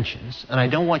dimensions, and I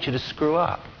don't want you to screw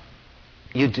up.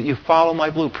 You follow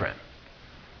my blueprint.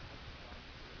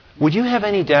 Would you have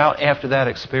any doubt after that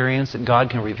experience that God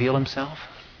can reveal himself?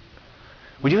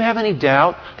 Would you have any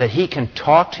doubt that he can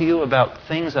talk to you about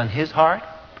things on his heart?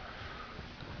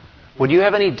 Would you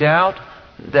have any doubt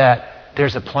that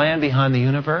there's a plan behind the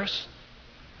universe?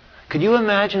 Could you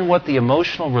imagine what the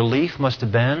emotional relief must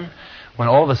have been when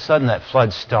all of a sudden that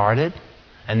flood started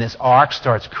and this ark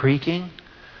starts creaking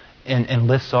and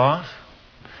lifts off?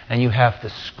 And you have the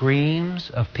screams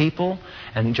of people.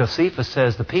 And Josephus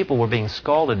says the people were being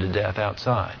scalded to death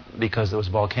outside because there was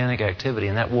volcanic activity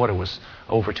and that water was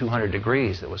over 200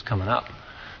 degrees that was coming up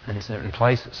in certain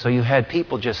places. So you had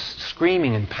people just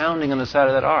screaming and pounding on the side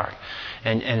of that ark.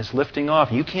 And it's lifting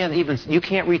off. You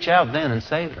can't reach out then and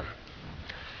save them.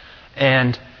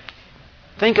 And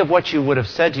think of what you would have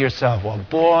said to yourself, well,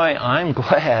 boy, I'm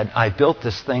glad I built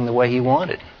this thing the way he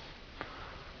wanted.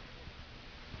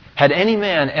 Had any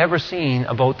man ever seen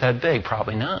a boat that big?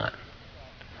 Probably not.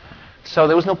 So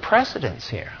there was no precedence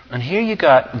here. And here you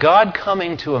got God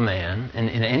coming to a man, in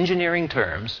engineering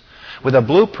terms, with a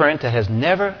blueprint that has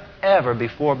never, ever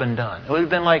before been done. It would have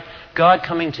been like God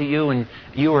coming to you and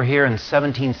you were here in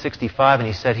 1765 and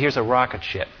he said, here's a rocket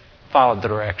ship. Follow the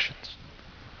directions.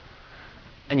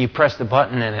 And you press the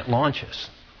button and it launches.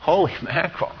 Holy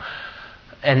mackerel.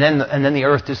 And then the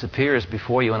earth disappears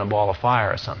before you in a ball of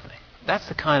fire or something. That's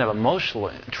the kind of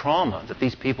emotional trauma that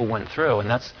these people went through. And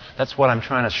that's what I'm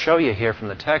trying to show you here from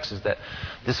the text, is that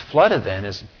this flood event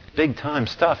is big-time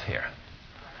stuff here.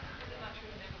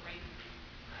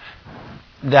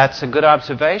 That's a good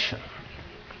observation.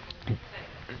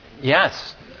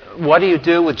 Yes. What do you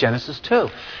do with Genesis 2?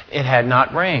 It had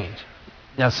not rained.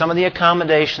 Now, some of the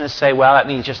accommodations say, well, that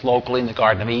means just locally in the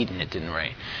Garden of Eden it didn't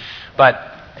rain. But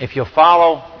if you'll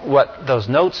follow what those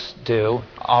notes do,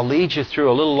 I'll lead you through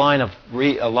a little line of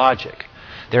logic.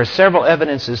 There are several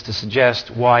evidences to suggest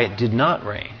why it did not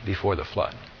rain before the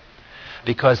flood.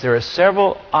 Because there are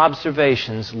several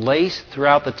observations laced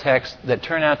throughout the text that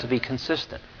turn out to be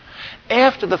consistent.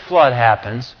 After the flood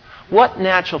happens, what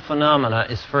natural phenomena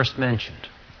is first mentioned?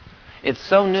 It's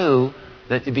so new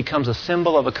that it becomes a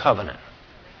symbol of a covenant.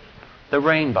 The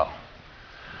rainbow.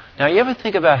 Now, you ever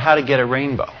think about how to get a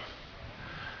rainbow?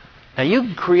 Now, you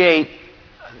can create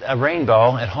a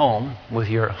rainbow at home with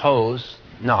your hose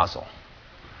nozzle,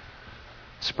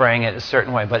 spraying it a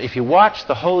certain way. But if you watch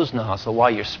the hose nozzle while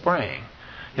you're spraying,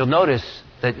 you'll notice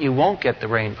that you won't get the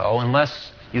rainbow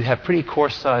unless you have pretty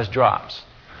coarse-sized drops.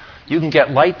 You can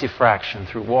get light diffraction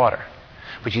through water,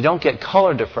 but you don't get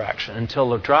color diffraction until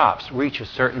the drops reach a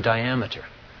certain diameter.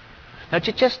 Now,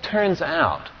 it just turns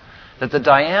out that the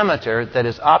diameter that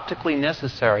is optically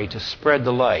necessary to spread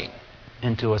the light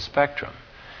into a spectrum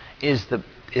is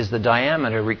the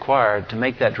diameter required to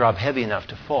make that drop heavy enough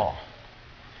to fall.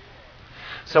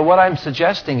 So what I'm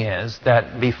suggesting is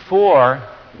that before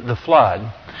the flood,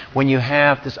 when you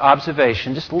have this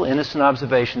observation, just a little innocent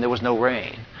observation, there was no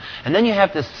rain. And then you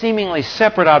have this seemingly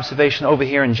separate observation over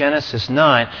here in Genesis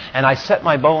 9, and I set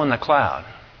my bow in the cloud.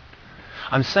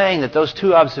 I'm saying that those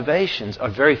two observations are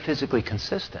very physically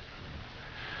consistent.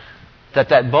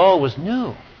 That bow was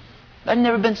new. That had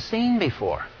never been seen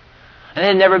before. And it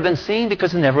had never been seen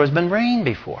because there never has been rain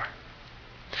before.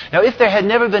 Now, if there had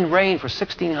never been rain for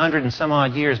 1,600 and some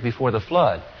odd years before the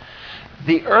flood,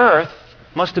 the earth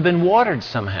must have been watered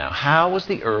somehow. How was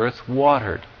the earth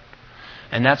watered?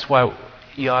 And that's why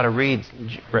you ought to read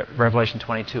Revelation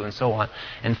 22 and so on,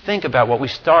 and think about what we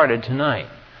started tonight.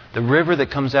 The river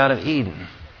that comes out of Eden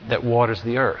that waters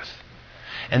the earth.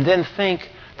 And then think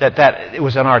that it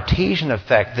was an artesian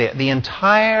effect. The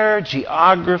entire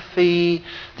geography,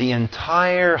 the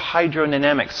entire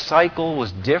hydrodynamic cycle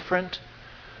was different.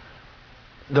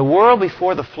 The world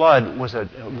before the flood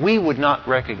we would not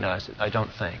recognize it, I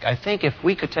don't think. I think if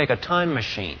we could take a time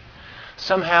machine,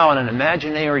 somehow on an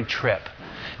imaginary trip,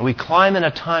 and we climb in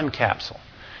a time capsule,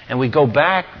 and we go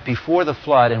back before the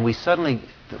flood, and we suddenly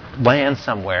land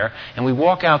somewhere, and we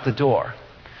walk out the door,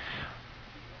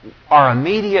 our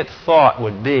immediate thought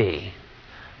would be,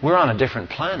 we're on a different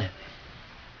planet.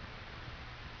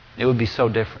 It would be so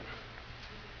different.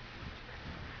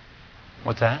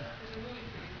 What's that?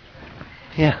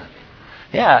 Yeah.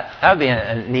 Yeah, that would be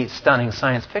a neat, stunning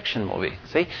science fiction movie.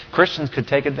 See? Christians could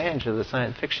take advantage of the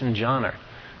science fiction genre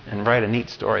and write a neat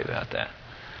story about that.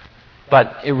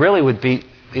 But it really would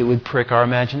prick our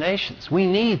imaginations. We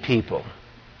need people.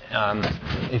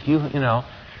 If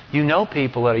you know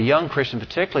people that are young Christians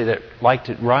particularly that like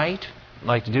to write,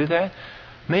 like to do that,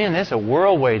 man, there's a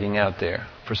world waiting out there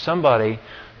for somebody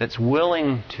that's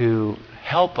willing to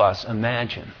help us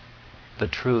imagine the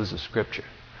truths of Scripture.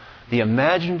 The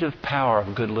imaginative power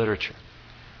of good literature.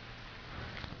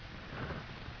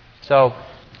 So,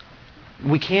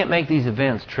 we can't make these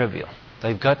events trivial.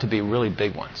 They've got to be really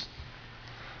big ones.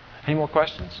 Any more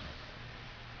questions?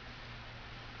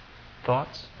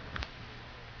 Thoughts?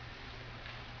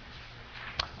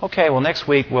 Okay, well, next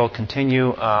week we'll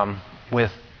continue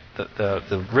with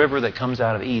the river that comes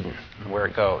out of Eden and where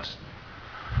it goes.